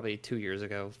before, probably 2 years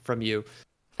ago from you.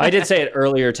 I did say it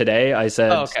earlier today. I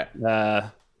said, okay.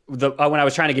 When I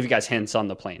was trying to give you guys hints on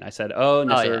the plane, I said,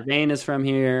 Nissa Ravain is from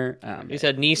here. You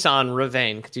said Nissan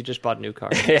Ravain because you just bought a new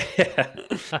car.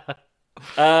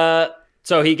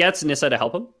 So he gets Nissa to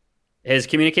help him. His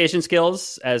communication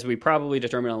skills, as we probably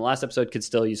determined on the last episode, could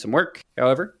still use some work,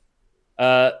 however.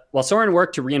 While Sorin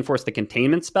worked to reinforce the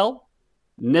containment spell,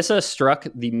 Nissa struck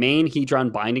the main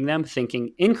hedron binding them,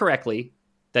 thinking incorrectly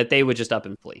that they would just up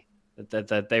and flee.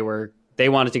 That they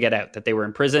wanted to get out, that they were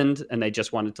imprisoned and they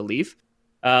just wanted to leave.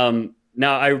 Now,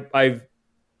 I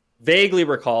vaguely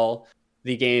recall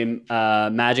the game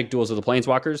Magic Duels of the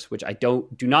Planeswalkers, which I do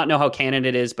not know how canon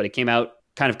it is, but it came out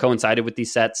kind of coincided with these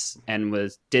sets and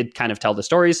did kind of tell the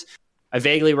stories. I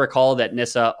vaguely recall that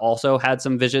Nissa also had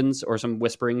some visions or some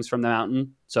whisperings from the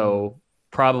mountain. So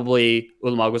probably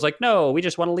Ulamog was like, no, we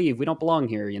just want to leave. We don't belong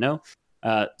here, you know?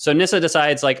 So Nissa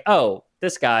decides like, oh,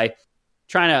 this guy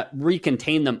trying to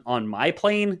recontain them on my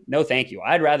plane. No, thank you.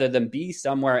 I'd rather them be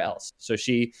somewhere else. So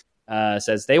she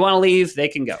says they want to leave. They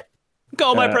can go.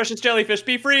 Go, my precious jellyfish,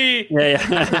 be free! Yeah.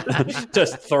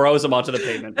 Just throws them onto the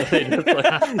pavement.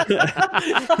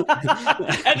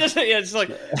 And just like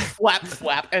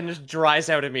flap, and just dries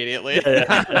out immediately.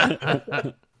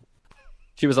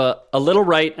 She was a little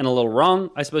right and a little wrong,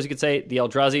 I suppose you could say. The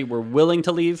Eldrazi were willing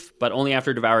to leave, but only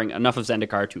after devouring enough of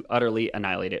Zendikar to utterly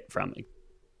annihilate it from me.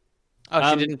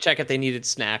 Oh, she didn't check if they needed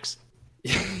snacks.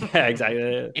 Yeah,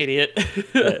 exactly. Idiot.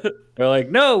 They're like,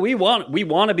 no, we want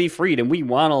to be freed and we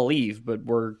want to leave, but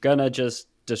we're gonna just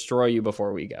destroy you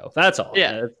before we go. That's all.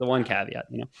 Yeah, that's the one caveat.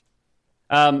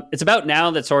 It's about now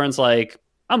that Soren's like,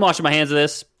 I'm washing my hands of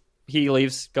this. He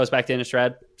leaves, goes back to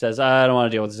Innistrad, says, I don't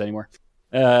want to deal with this anymore.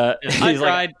 I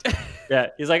tried.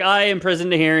 He's like, I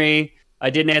imprisoned Nahiri. I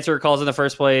didn't answer her calls in the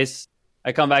first place.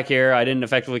 I come back here. I didn't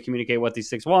effectively communicate what these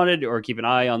things wanted or keep an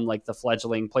eye on like the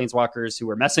fledgling planeswalkers who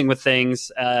were messing with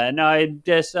things. No, I'm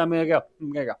gonna go.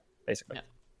 Basically.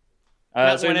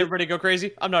 Yeah. So when everybody go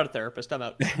crazy, I'm not a therapist. I'm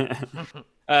out.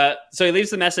 So he leaves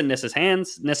the mess in Nissa's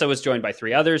hands. Nissa was joined by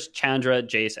 3 others: Chandra,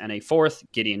 Jace, and a 4th,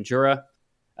 Gideon Jura.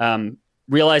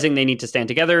 Realizing they need to stand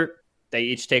together, they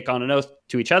each take on an oath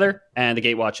to each other, and the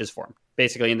Gatewatch is formed.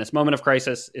 Basically, in this moment of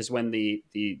crisis is when they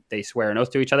swear an oath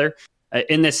to each other.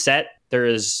 In this set, there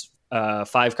is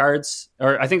 5 cards,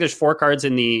 or I think there's 4 cards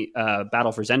in the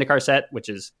Battle for Zendikar set, which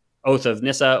is Oath of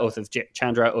Nissa, Oath of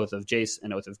Chandra, Oath of Jace,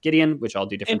 and Oath of Gideon, which all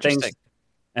do different things.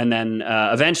 And then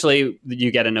eventually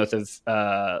you get an Oath of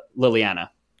Liliana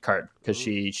card, because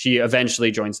she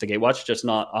eventually joins the Gatewatch, just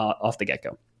not off the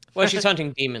get-go. Well, she's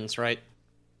hunting demons, right?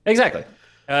 Exactly.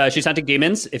 She's hunting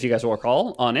demons, if you guys will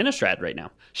recall, on Innistrad right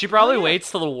now. She probably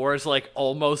waits till the war's like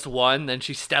almost won, then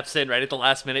she steps in right at the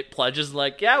last minute, pledges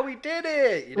like, "Yeah, we did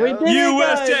it! You know? We did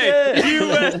USA,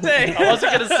 USA." I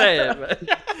wasn't gonna say it, but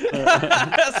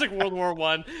that's like World War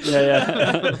I.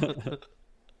 Yeah.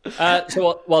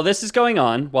 So while this is going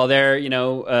on, while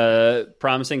they're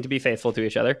promising to be faithful to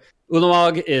each other,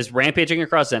 Ulamog is rampaging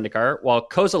across Zendikar, while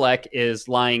Kozilek is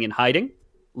lying in hiding,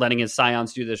 letting his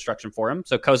scions do the destruction for him.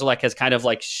 So Kozilek has kind of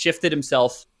like shifted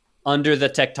himself under the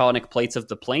tectonic plates of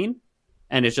the plane,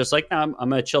 and it's just like, no, I'm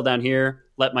going to chill down here,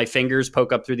 let my fingers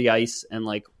poke up through the ice and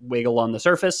like wiggle on the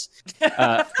surface.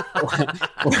 Whereas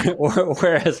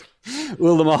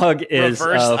Ulamog is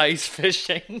reverse ice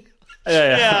fishing.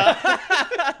 Yeah.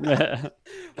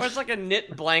 Or it's like a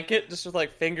knit blanket, just with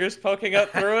like fingers poking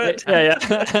up through it. Yeah.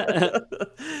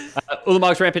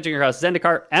 Ulamog's rampaging across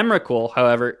Zendikar. Emrakul,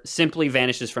 however, simply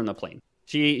vanishes from the plane.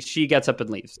 She gets up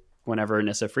and leaves whenever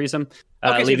Nissa frees him.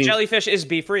 Okay, so Jellyfish is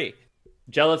be free.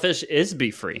 Jellyfish is be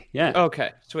free. Yeah.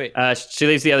 Okay, sweet. She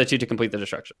leaves the other 2 to complete the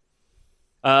destruction.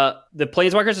 The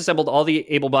Planeswalkers assembled all the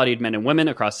able-bodied men and women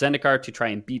across Zendikar to try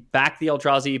and beat back the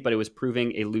Eldrazi, but it was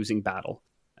proving a losing battle.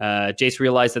 Jace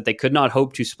realized that they could not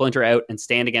hope to splinter out and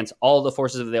stand against all the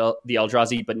forces of the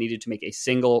Eldrazi, but needed to make a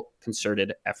single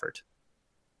concerted effort.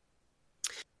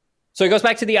 So he goes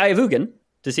back to the Eye of Ugin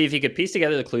to see if he could piece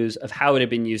together the clues of how it had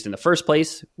been used in the first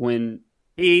place, when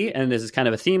he, and this is kind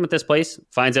of a theme with this place,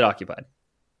 finds it occupied.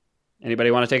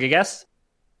 Anybody want to take a guess?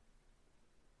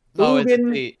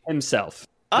 Ugin himself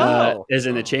is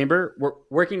in the chamber. We're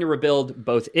working to rebuild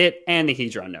both it and the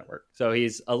Hedron network. So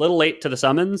he's a little late to the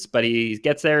summons, but he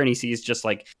gets there and he sees just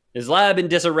like his lab in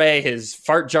disarray, his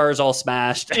fart jars all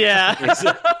smashed. Yeah. He's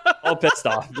all pissed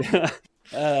off.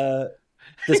 The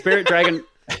Spirit Dragon...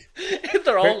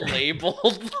 They're all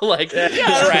labeled like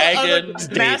dragon,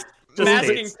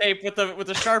 masking tape with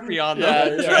a Sharpie on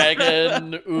them. Yeah,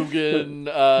 dragon, Ugin,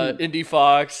 Indie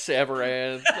Fox,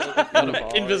 Amaranth,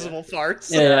 invisible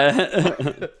farts.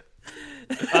 Yeah.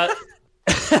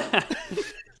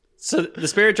 So the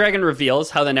Spirit Dragon reveals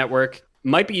how the network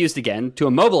might be used again to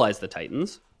immobilize the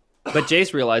Titans, but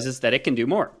Jace realizes that it can do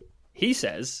more. He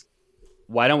says,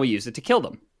 "Why don't we use it to kill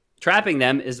them? Trapping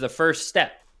them is the first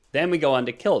step. Then we go on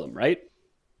to kill them, right?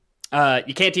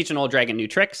 You can't teach an old dragon new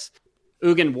tricks."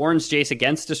 Ugin warns Jace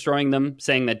against destroying them,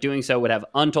 saying that doing so would have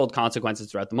untold consequences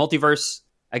throughout the multiverse.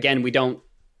 Again, we don't,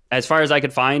 as far as I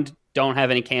could find, don't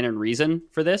have any canon reason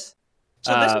for this.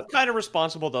 So this is kind of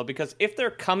responsible, though, because if they're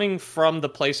coming from the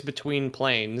place between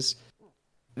planes,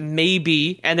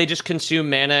 maybe, and they just consume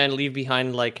mana and leave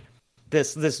behind like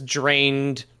this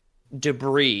drained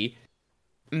debris,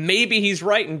 maybe he's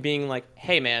right in being like,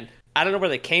 hey, man, I don't know where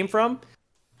they came from.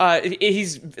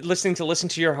 He's listen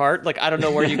to your heart. Like, I don't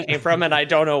know where you came from, and I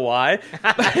don't know why.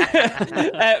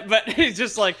 But he's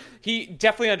just like, he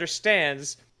definitely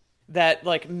understands that,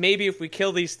 like, maybe if we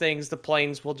kill these things, the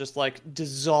planes will just like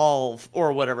dissolve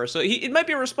or whatever. So it might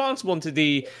be responsible to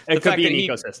the it could fact be that an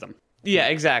ecosystem. Yeah,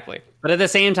 exactly. But at the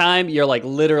same time, you're like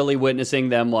literally witnessing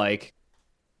them like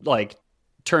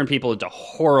turn people into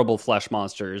horrible flesh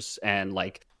monsters and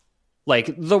like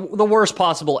like the worst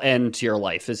possible end to your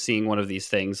life is seeing one of these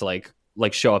things like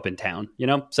show up in town, you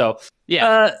know? So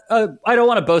yeah, I don't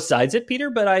want to both sides it, Peter,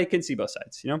 but I can see both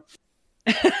sides, you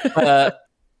know?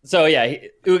 So yeah,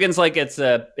 Ugin's like,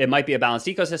 it might be a balanced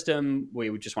ecosystem. We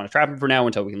would just want to trap them for now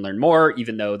until we can learn more,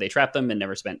 even though they trapped them and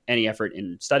never spent any effort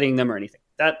in studying them or anything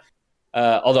like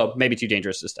that. Although maybe too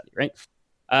dangerous to study, right?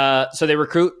 So they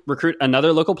recruit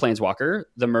another local planeswalker,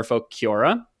 the merfolk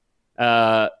Kiora.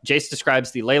 Jace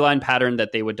describes the ley line pattern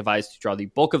that they would devise to draw the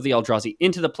bulk of the Eldrazi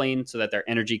into the plane so that their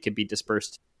energy could be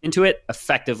dispersed into it,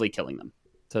 effectively killing them.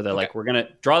 So they're like, we're going to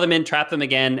draw them in, trap them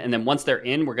again, and then once they're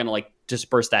in, we're going to like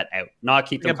disperse that out, not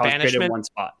keep them concentrated in one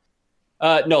spot.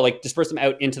 No, like disperse them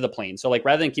out into the plane. So like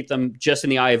rather than keep them just in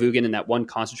the Eye of Ugin in that one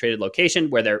concentrated location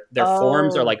where their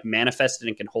forms are like manifested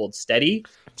and can hold steady,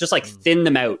 just like thin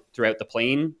them out throughout the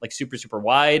plane, like super, super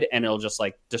wide, and it'll just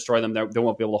like destroy them. They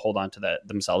won't be able to hold on to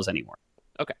themselves anymore.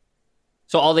 Okay.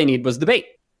 So all they need was the bait.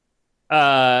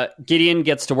 Gideon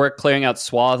gets to work clearing out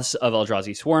swaths of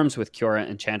Eldrazi swarms with Kiora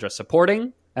and Chandra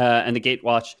supporting, and the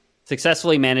Gatewatch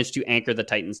successfully managed to anchor the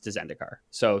Titans to Zendikar.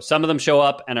 So some of them show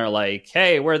up and are like,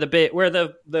 "Hey, we're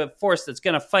the force that's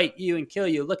gonna fight you and kill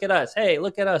you. Look at us! Hey,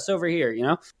 look at us over here!" You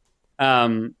know,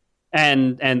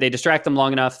 and they distract them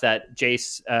long enough that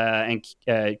Jace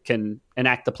can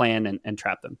enact the plan and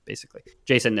trap them. Basically,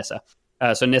 Jace and Nissa.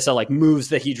 So Nissa like moves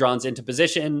the Hedrons into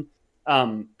position.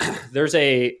 There's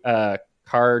a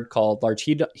card called Large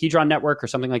Hedron Network or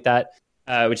something like that,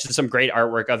 which is some great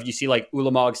artwork of, you see like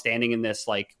Ulamog standing in this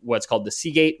like what's called the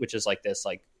Seagate, which is like this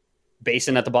like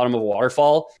basin at the bottom of a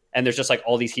waterfall, and there's just like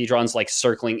all these Hedrons like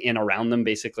circling in around them,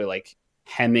 basically like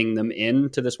hemming them in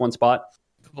to this one spot.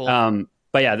 Cool.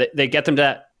 But yeah, they get them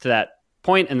to that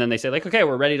point, and then they say like, okay,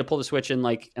 we're ready to pull the switch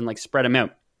and spread them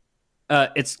out.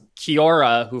 It's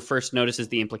Kiora who first notices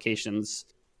the implications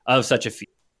of such a feat.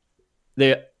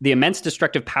 The immense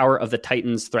destructive power of the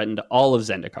Titans threatened all of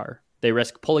Zendikar. They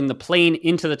risk pulling the plane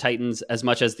into the Titans as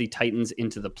much as the Titans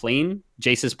into the plane.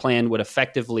 Jace's plan would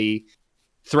effectively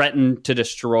threaten to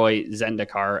destroy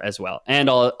Zendikar as well, and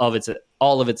all of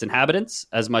its inhabitants,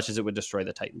 as much as it would destroy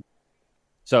the Titans.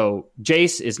 So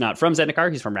Jace is not from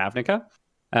Zendikar; he's from Ravnica,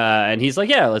 and he's like,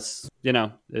 "Yeah,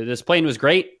 this plane was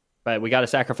great, but we got to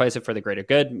sacrifice it for the greater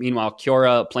good." Meanwhile,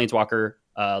 Kiora, Planeswalker,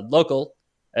 local,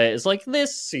 is like,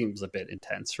 "This seems a bit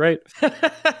intense, right?"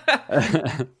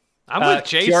 I'm with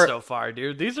Jace so far,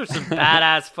 dude. These are some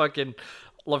badass fucking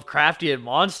Lovecraftian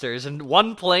monsters, and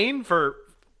one plane for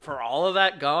all of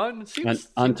that gone?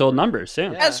 Untold numbers,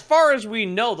 yeah. As far as we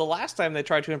know, the last time they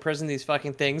tried to imprison these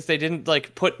fucking things, they didn't they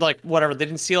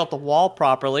didn't seal up the wall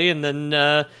properly, and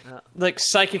then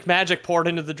psychic magic poured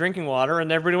into the drinking water,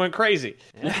 and everybody went crazy.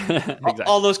 Yeah. Exactly.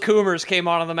 All those Coomers came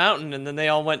on the mountain, and then they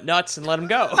all went nuts and let them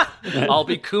go. I'll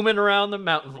be cooming around the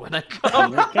mountain when I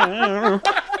come.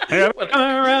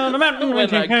 Around the mountain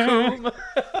when I coom.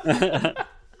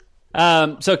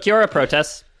 So Kiora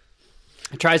protests.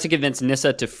 Tries to convince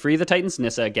Nissa to free the Titans.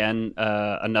 Nissa, again,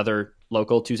 another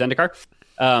local to Zendikar,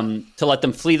 to let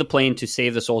them flee the plane to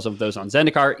save the souls of those on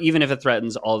Zendikar, even if it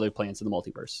threatens all their plans in the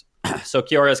multiverse. So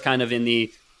Kiora is kind of in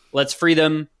the, let's free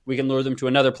them. We can lure them to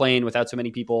another plane without so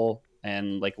many people,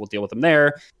 and like we'll deal with them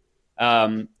there.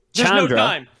 There's Chandra, no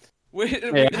time.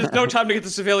 There's no time to get the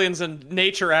civilians and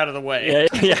nature out of the way.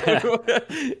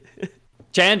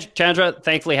 Chandra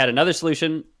thankfully had another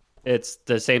solution. It's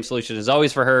the same solution as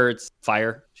always for her. It's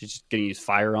fire. She's just going to use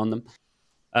fire on them.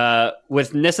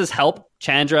 With Nissa's help,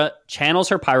 Chandra channels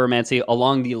her pyromancy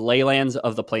along the leylands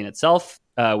of the plane itself,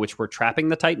 which were trapping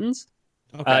the Titans.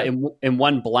 Okay. In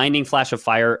one blinding flash of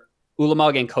fire,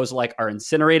 Ulamog and Kozilek are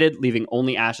incinerated, leaving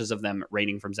only ashes of them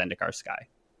raining from Zendikar's sky.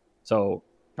 So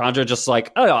Chandra just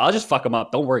like, oh, no, I'll just fuck them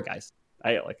up. Don't worry, guys.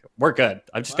 We're good.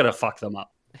 I'm just going to fuck them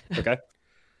up. Okay.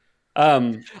 I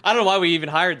don't know why we even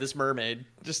hired this mermaid.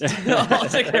 Just I'll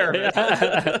take care of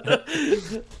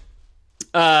it.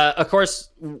 Of course,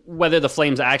 whether the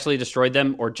flames actually destroyed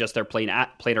them or just their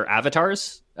planar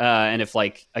avatars, and if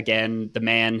again the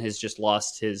man has just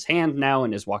lost his hand now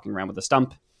and is walking around with a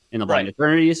stump in the blind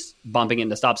eternities, bumping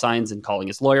into stop signs and calling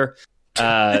his lawyer,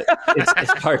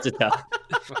 it's hard to tell.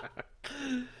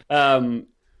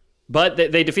 But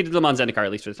they defeated them on Zendikar,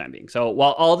 at least for the time being. So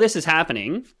while all this is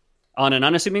happening, on an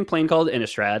unassuming plane called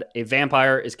Innistrad, a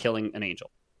vampire is killing an angel.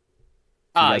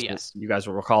 Yes. You guys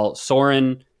will recall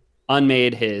Sorin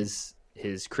unmade his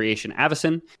creation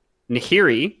Avacyn.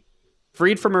 Nahiri,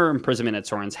 freed from her imprisonment at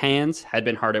Sorin's hands, had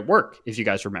been hard at work, if you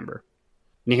guys remember.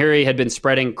 Nahiri had been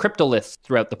spreading cryptoliths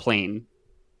throughout the plane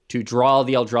to draw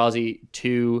the Eldrazi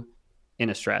to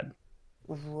Innistrad.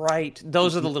 Right.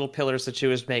 Those are the little pillars that she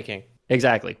was making.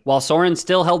 Exactly. While Sorin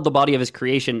still held the body of his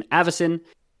creation Avacyn,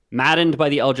 Maddened by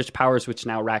the eldritch powers which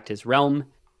now racked his realm,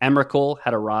 Emrakul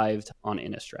had arrived on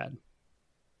Innistrad.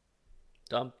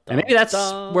 And maybe that's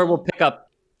where we'll pick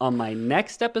up on my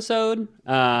next episode.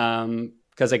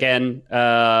 Because again,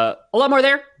 a lot more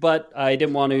there, but I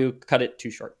didn't want to cut it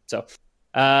too short. So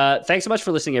thanks so much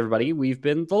for listening, everybody. We've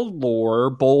been the Lore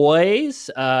Boys.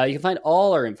 You can find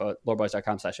all our info at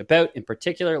loreboys.com/about. In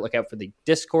particular, look out for the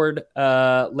Discord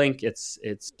link. It's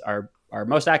our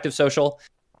most active social.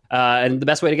 And the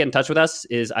best way to get in touch with us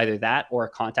is either that or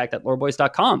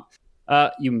contact@loreboys.com.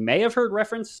 You may have heard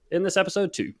reference in this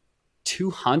episode to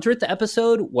 200th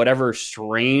episode, whatever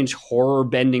strange horror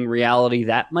bending reality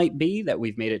that might be, that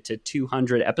we've made it to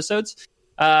 200 episodes.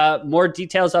 More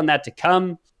details on that to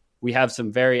come. We have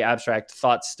some very abstract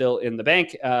thoughts still in the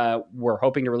bank. We're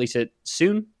hoping to release it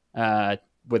soon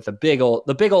with the big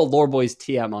old Lore Boys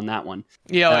TM on that one.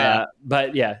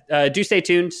 But do stay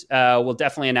tuned. We'll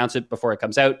definitely announce it before it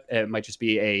comes out. It might just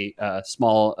be a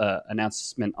small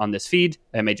announcement on this feed.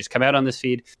 It may just come out on this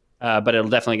feed, but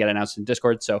it'll definitely get announced in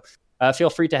Discord. So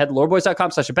feel free to head to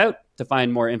loreboys.com/about to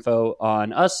find more info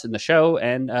on us and the show.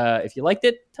 And if you liked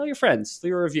it, tell your friends,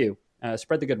 leave a review,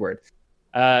 spread the good word.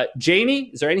 Jamie,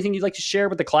 is there anything you'd like to share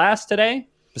with the class today,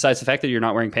 besides the fact that you're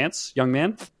not wearing pants, young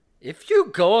man? If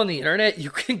you go on the internet,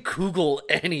 you can Google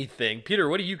anything. Peter,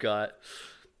 what do you got?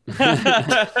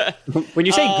 When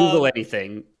you say Google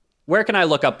anything, where can I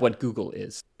look up what Google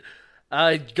is?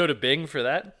 Go to Bing for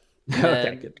that.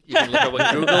 Okay, good. You can look at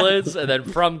what Google is, and then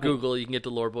from Google, you can get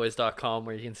to loreboys.com,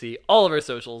 where you can see all of our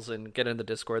socials and get in the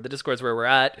Discord. The Discord's where we're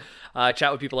at.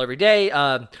 Chat with people every day.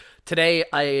 Today,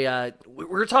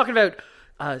 we're talking about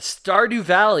Stardew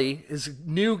Valley is a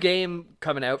new game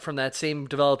coming out from that same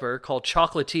developer called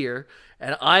Chocolatier,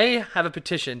 and I have a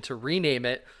petition to rename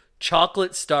it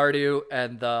Chocolate Stardew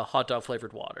and the hot dog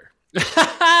flavored water.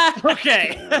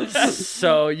 Okay.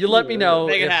 So you let me know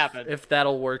Make it happen. if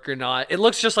that'll work or not. It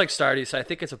looks just like Stardew, so I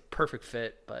think it's a perfect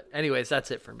fit. But anyways,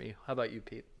 that's it for me. How about you,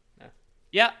 Pete?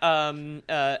 Yeah,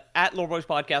 at Lore Boys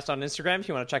Podcast on Instagram if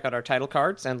you want to check out our title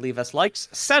cards and leave us likes,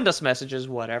 send us messages,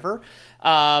 whatever.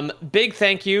 Big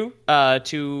thank you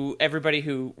to everybody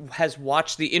who has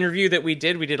watched the interview that we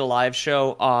did. We did a live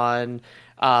show on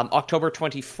October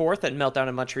 24th at Meltdown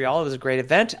in Montreal. It was a great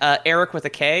event. Eric with a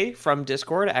K from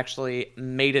Discord actually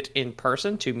made it in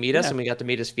person to meet us, and we got to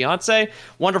meet his fiance.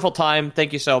 Wonderful time.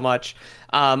 Thank you so much.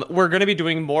 We're going to be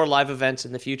doing more live events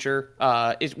in the future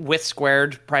with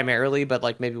Squared primarily, but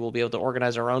like maybe we'll be able to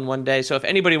organize our own one day. So if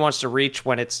anybody wants to reach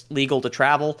when it's legal to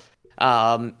travel,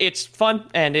 it's fun,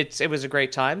 and it was a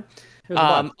great time.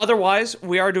 Otherwise,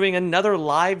 we are doing another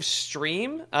live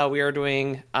stream. We are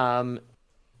doing...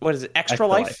 what is it? Extra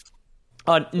Life?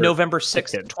 On November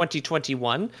 6th,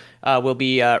 2021. We'll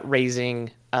be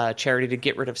raising charity to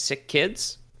get rid of sick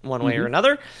kids one way or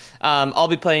another. I'll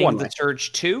be playing The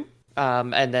Surge 2.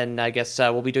 And then I guess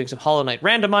we'll be doing some Hollow Knight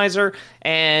Randomizer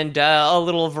and a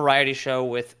little variety show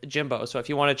with Jimbo. So if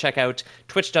you want to check out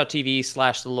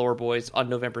twitch.tv/The Lore Boys on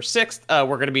November 6th,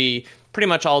 we're going to be pretty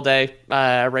much all day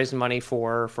raising money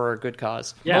for a good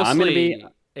cause. Yeah, Mostly I'm going to be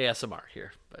ASMR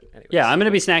here. But anyways. Yeah, I'm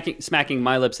going to be smacking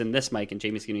my lips in this mic, and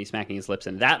Jamie's going to be smacking his lips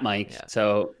in that mic. Yeah.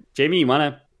 So, Jamie, you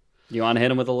want to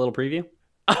hit him with a little preview?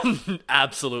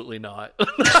 Absolutely not.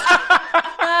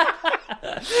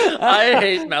 I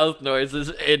hate mouth noises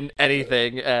in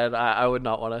anything, and I would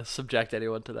not want to subject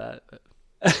anyone to that.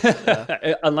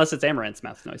 Yeah. Unless it's Amaranth's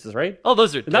mouth noises, right? Oh,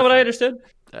 those are different. Is that what I understood?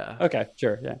 Yeah. Okay,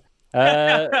 sure,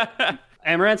 yeah.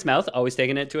 Amaranth's mouth, always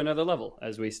taking it to another level,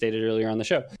 as we stated earlier on the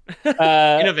show.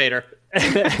 Innovator.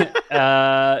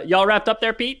 Y'all wrapped up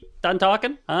there, Pete? Done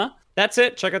talking? Huh? That's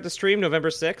it. Check out the stream, November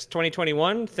 6th,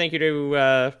 2021. Thank you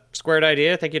to Squared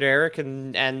Idea. Thank you to Eric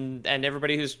and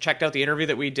everybody who's checked out the interview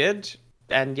that we did.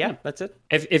 And yeah, that's it.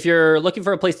 If you're looking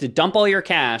for a place to dump all your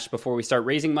cash before we start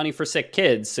raising money for sick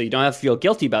kids, so you don't have to feel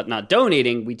guilty about not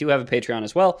donating, we do have a Patreon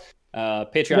as well.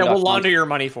 Patreon. Yeah, we'll launder your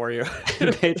money for you.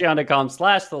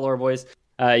 Patreon.com/The Lore Boys.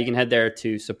 You can head there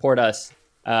to support us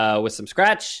with some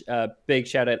scratch. Big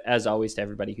shout out, as always, to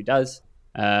everybody who does.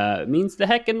 It means the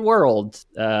heckin' world.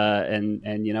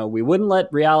 And you know, we wouldn't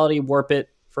let reality warp it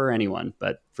for anyone,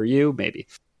 but for you, maybe.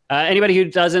 Anybody who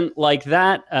doesn't like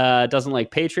that, doesn't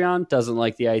like Patreon, doesn't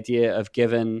like the idea of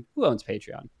giving... Who owns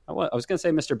Patreon? I was going to say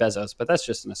Mr. Bezos, but that's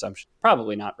just an assumption.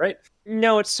 Probably not, right?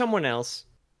 No, it's someone else.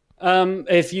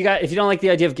 If you don't like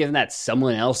the idea of giving that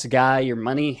someone else guy your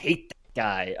money, hate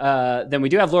that guy, then we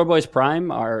do have Lore Boys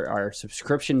Prime, our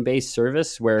subscription-based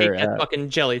service where... Hate that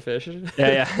fucking jellyfish.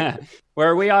 yeah.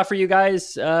 Where we offer you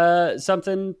guys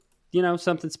something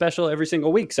special every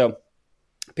single week. So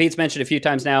Pete's mentioned a few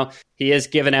times now. He is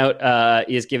giving out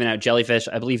jellyfish.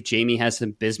 I believe Jamie has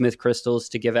some bismuth crystals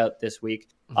to give out this week.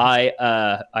 I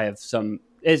have some.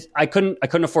 I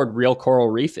couldn't afford real coral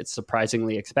reef. It's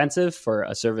surprisingly expensive for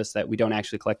a service that we don't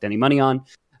actually collect any money on.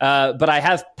 But I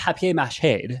have papier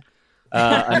mâché.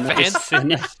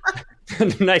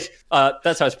 Nice.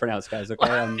 That's how it's pronounced, guys.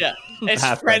 Okay. Yeah, it's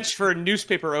French for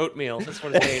newspaper oatmeal. That's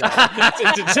what it's made of.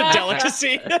 It's a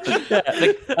delicacy.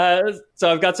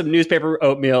 So I've got some newspaper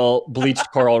oatmeal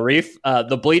bleached coral reef.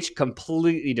 The bleach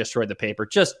completely destroyed the paper,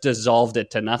 just dissolved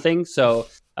it to nothing. So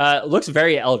it looks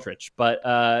very eldritch. But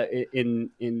in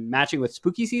matching with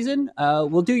spooky season,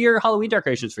 we'll do your Halloween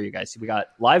decorations for you guys. We got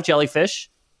live jellyfish,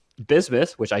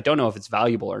 bismuth, which I don't know if it's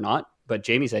valuable or not, but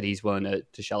Jamie said he's willing to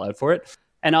shell out for it.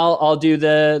 And I'll do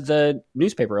the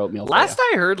newspaper oatmeal. Last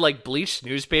I heard, like, bleached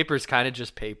newspaper is kind of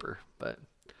just paper, but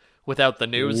without the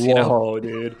news, Whoa,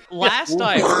 dude. Last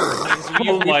I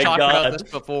heard, we've talked about this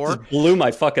before. Just blew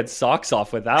my fucking socks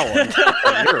off with that one.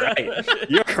 You're right.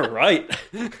 You're right.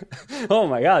 Oh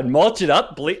my God. Mulch it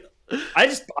up.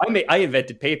 I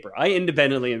invented paper. I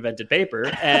independently invented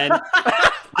paper, and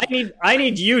I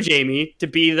need you, Jamie, to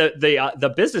be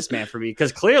the businessman for me,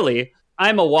 because clearly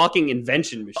I'm a walking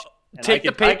invention machine. Take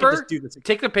the paper,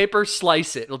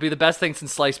 slice it. It'll be the best thing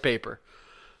since sliced paper.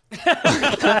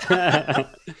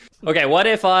 Okay, what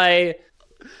if I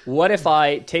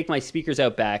take my speakers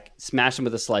out back, smash them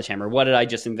with a sledgehammer? What did I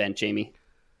just invent, Jamie?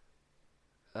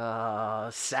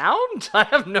 Sound? I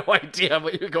have no idea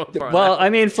what you're going for. Well, I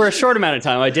mean, for a short amount of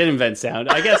time, I did invent sound.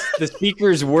 I guess the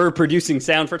speakers were producing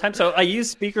sound for a time, so I used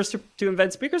speakers to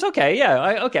invent speakers. Okay, yeah,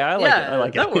 I like it. I like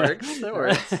that it. That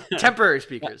works. Temporary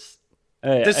speakers.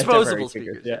 Disposable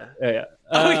speakers. Yeah.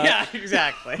 Oh yeah,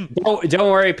 exactly. Don't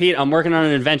worry, Pete. I'm working on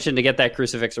an invention to get that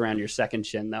crucifix around your second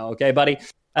shin, though. Okay, buddy.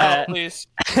 Please.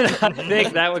 I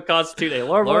think that would constitute a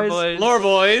lore boys. Lore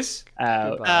boys.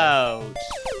 Out.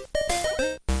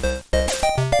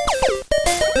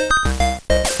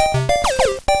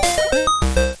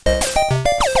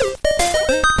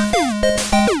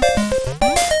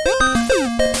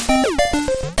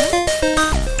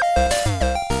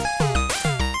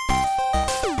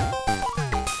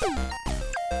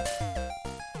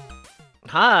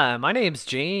 Hi, my name's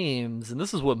James, and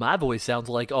this is what my voice sounds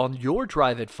like on your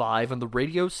Drive at 5 on the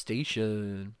radio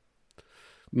station.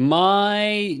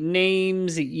 My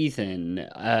name's Ethan.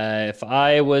 If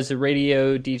I was a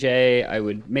radio DJ, I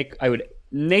would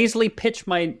nasally pitch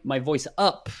my voice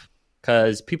up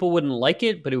because people wouldn't like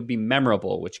it, but it would be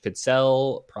memorable, which could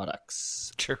sell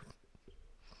products. Sure.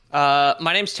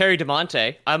 My name's Terry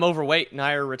DeMonte. I'm overweight, and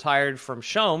I retired from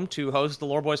Shome to host the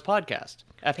Lore Boys podcast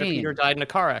after Peter died in a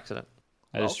car accident.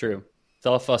 That is true.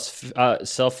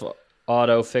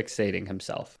 Self-auto-fixating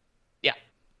himself. Yeah.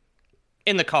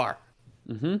 In the car.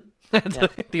 Mm-hmm.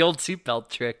 The old seatbelt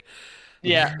trick.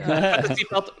 Yeah.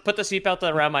 Put the seatbelt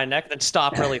around my neck, then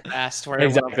stop really fast.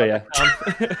 Exactly, yeah.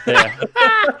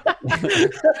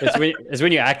 It's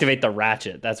when you activate the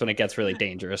ratchet. That's when it gets really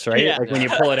dangerous, right? Yeah. Like when you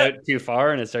pull it out too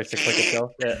far and it starts to click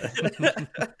itself. Yeah.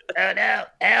 Oh, no.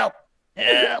 Help.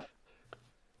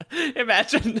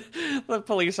 Imagine the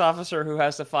police officer who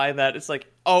has to find that. It's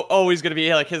like, always going to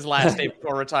be like his last day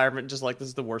before retirement. Just like, this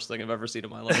is the worst thing I've ever seen in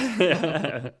my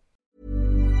life.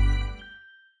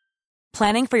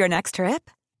 Planning for your next trip?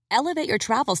 Elevate your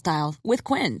travel style with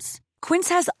Quince. Quince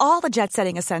has all the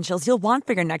jet-setting essentials you'll want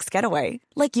for your next getaway,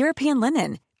 like European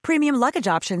linen, premium luggage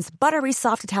options, buttery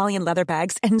soft Italian leather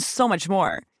bags, and so much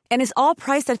more. And is all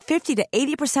priced at 50 to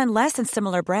 80% less than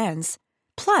similar brands.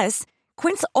 Plus,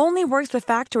 Quince only works with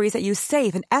factories that use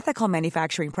safe and ethical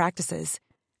manufacturing practices.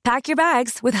 Pack your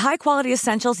bags with high-quality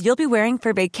essentials you'll be wearing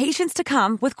for vacations to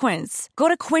come with Quince. Go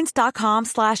to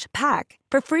quince.com/pack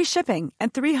for free shipping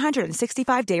and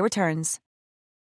 365-day returns.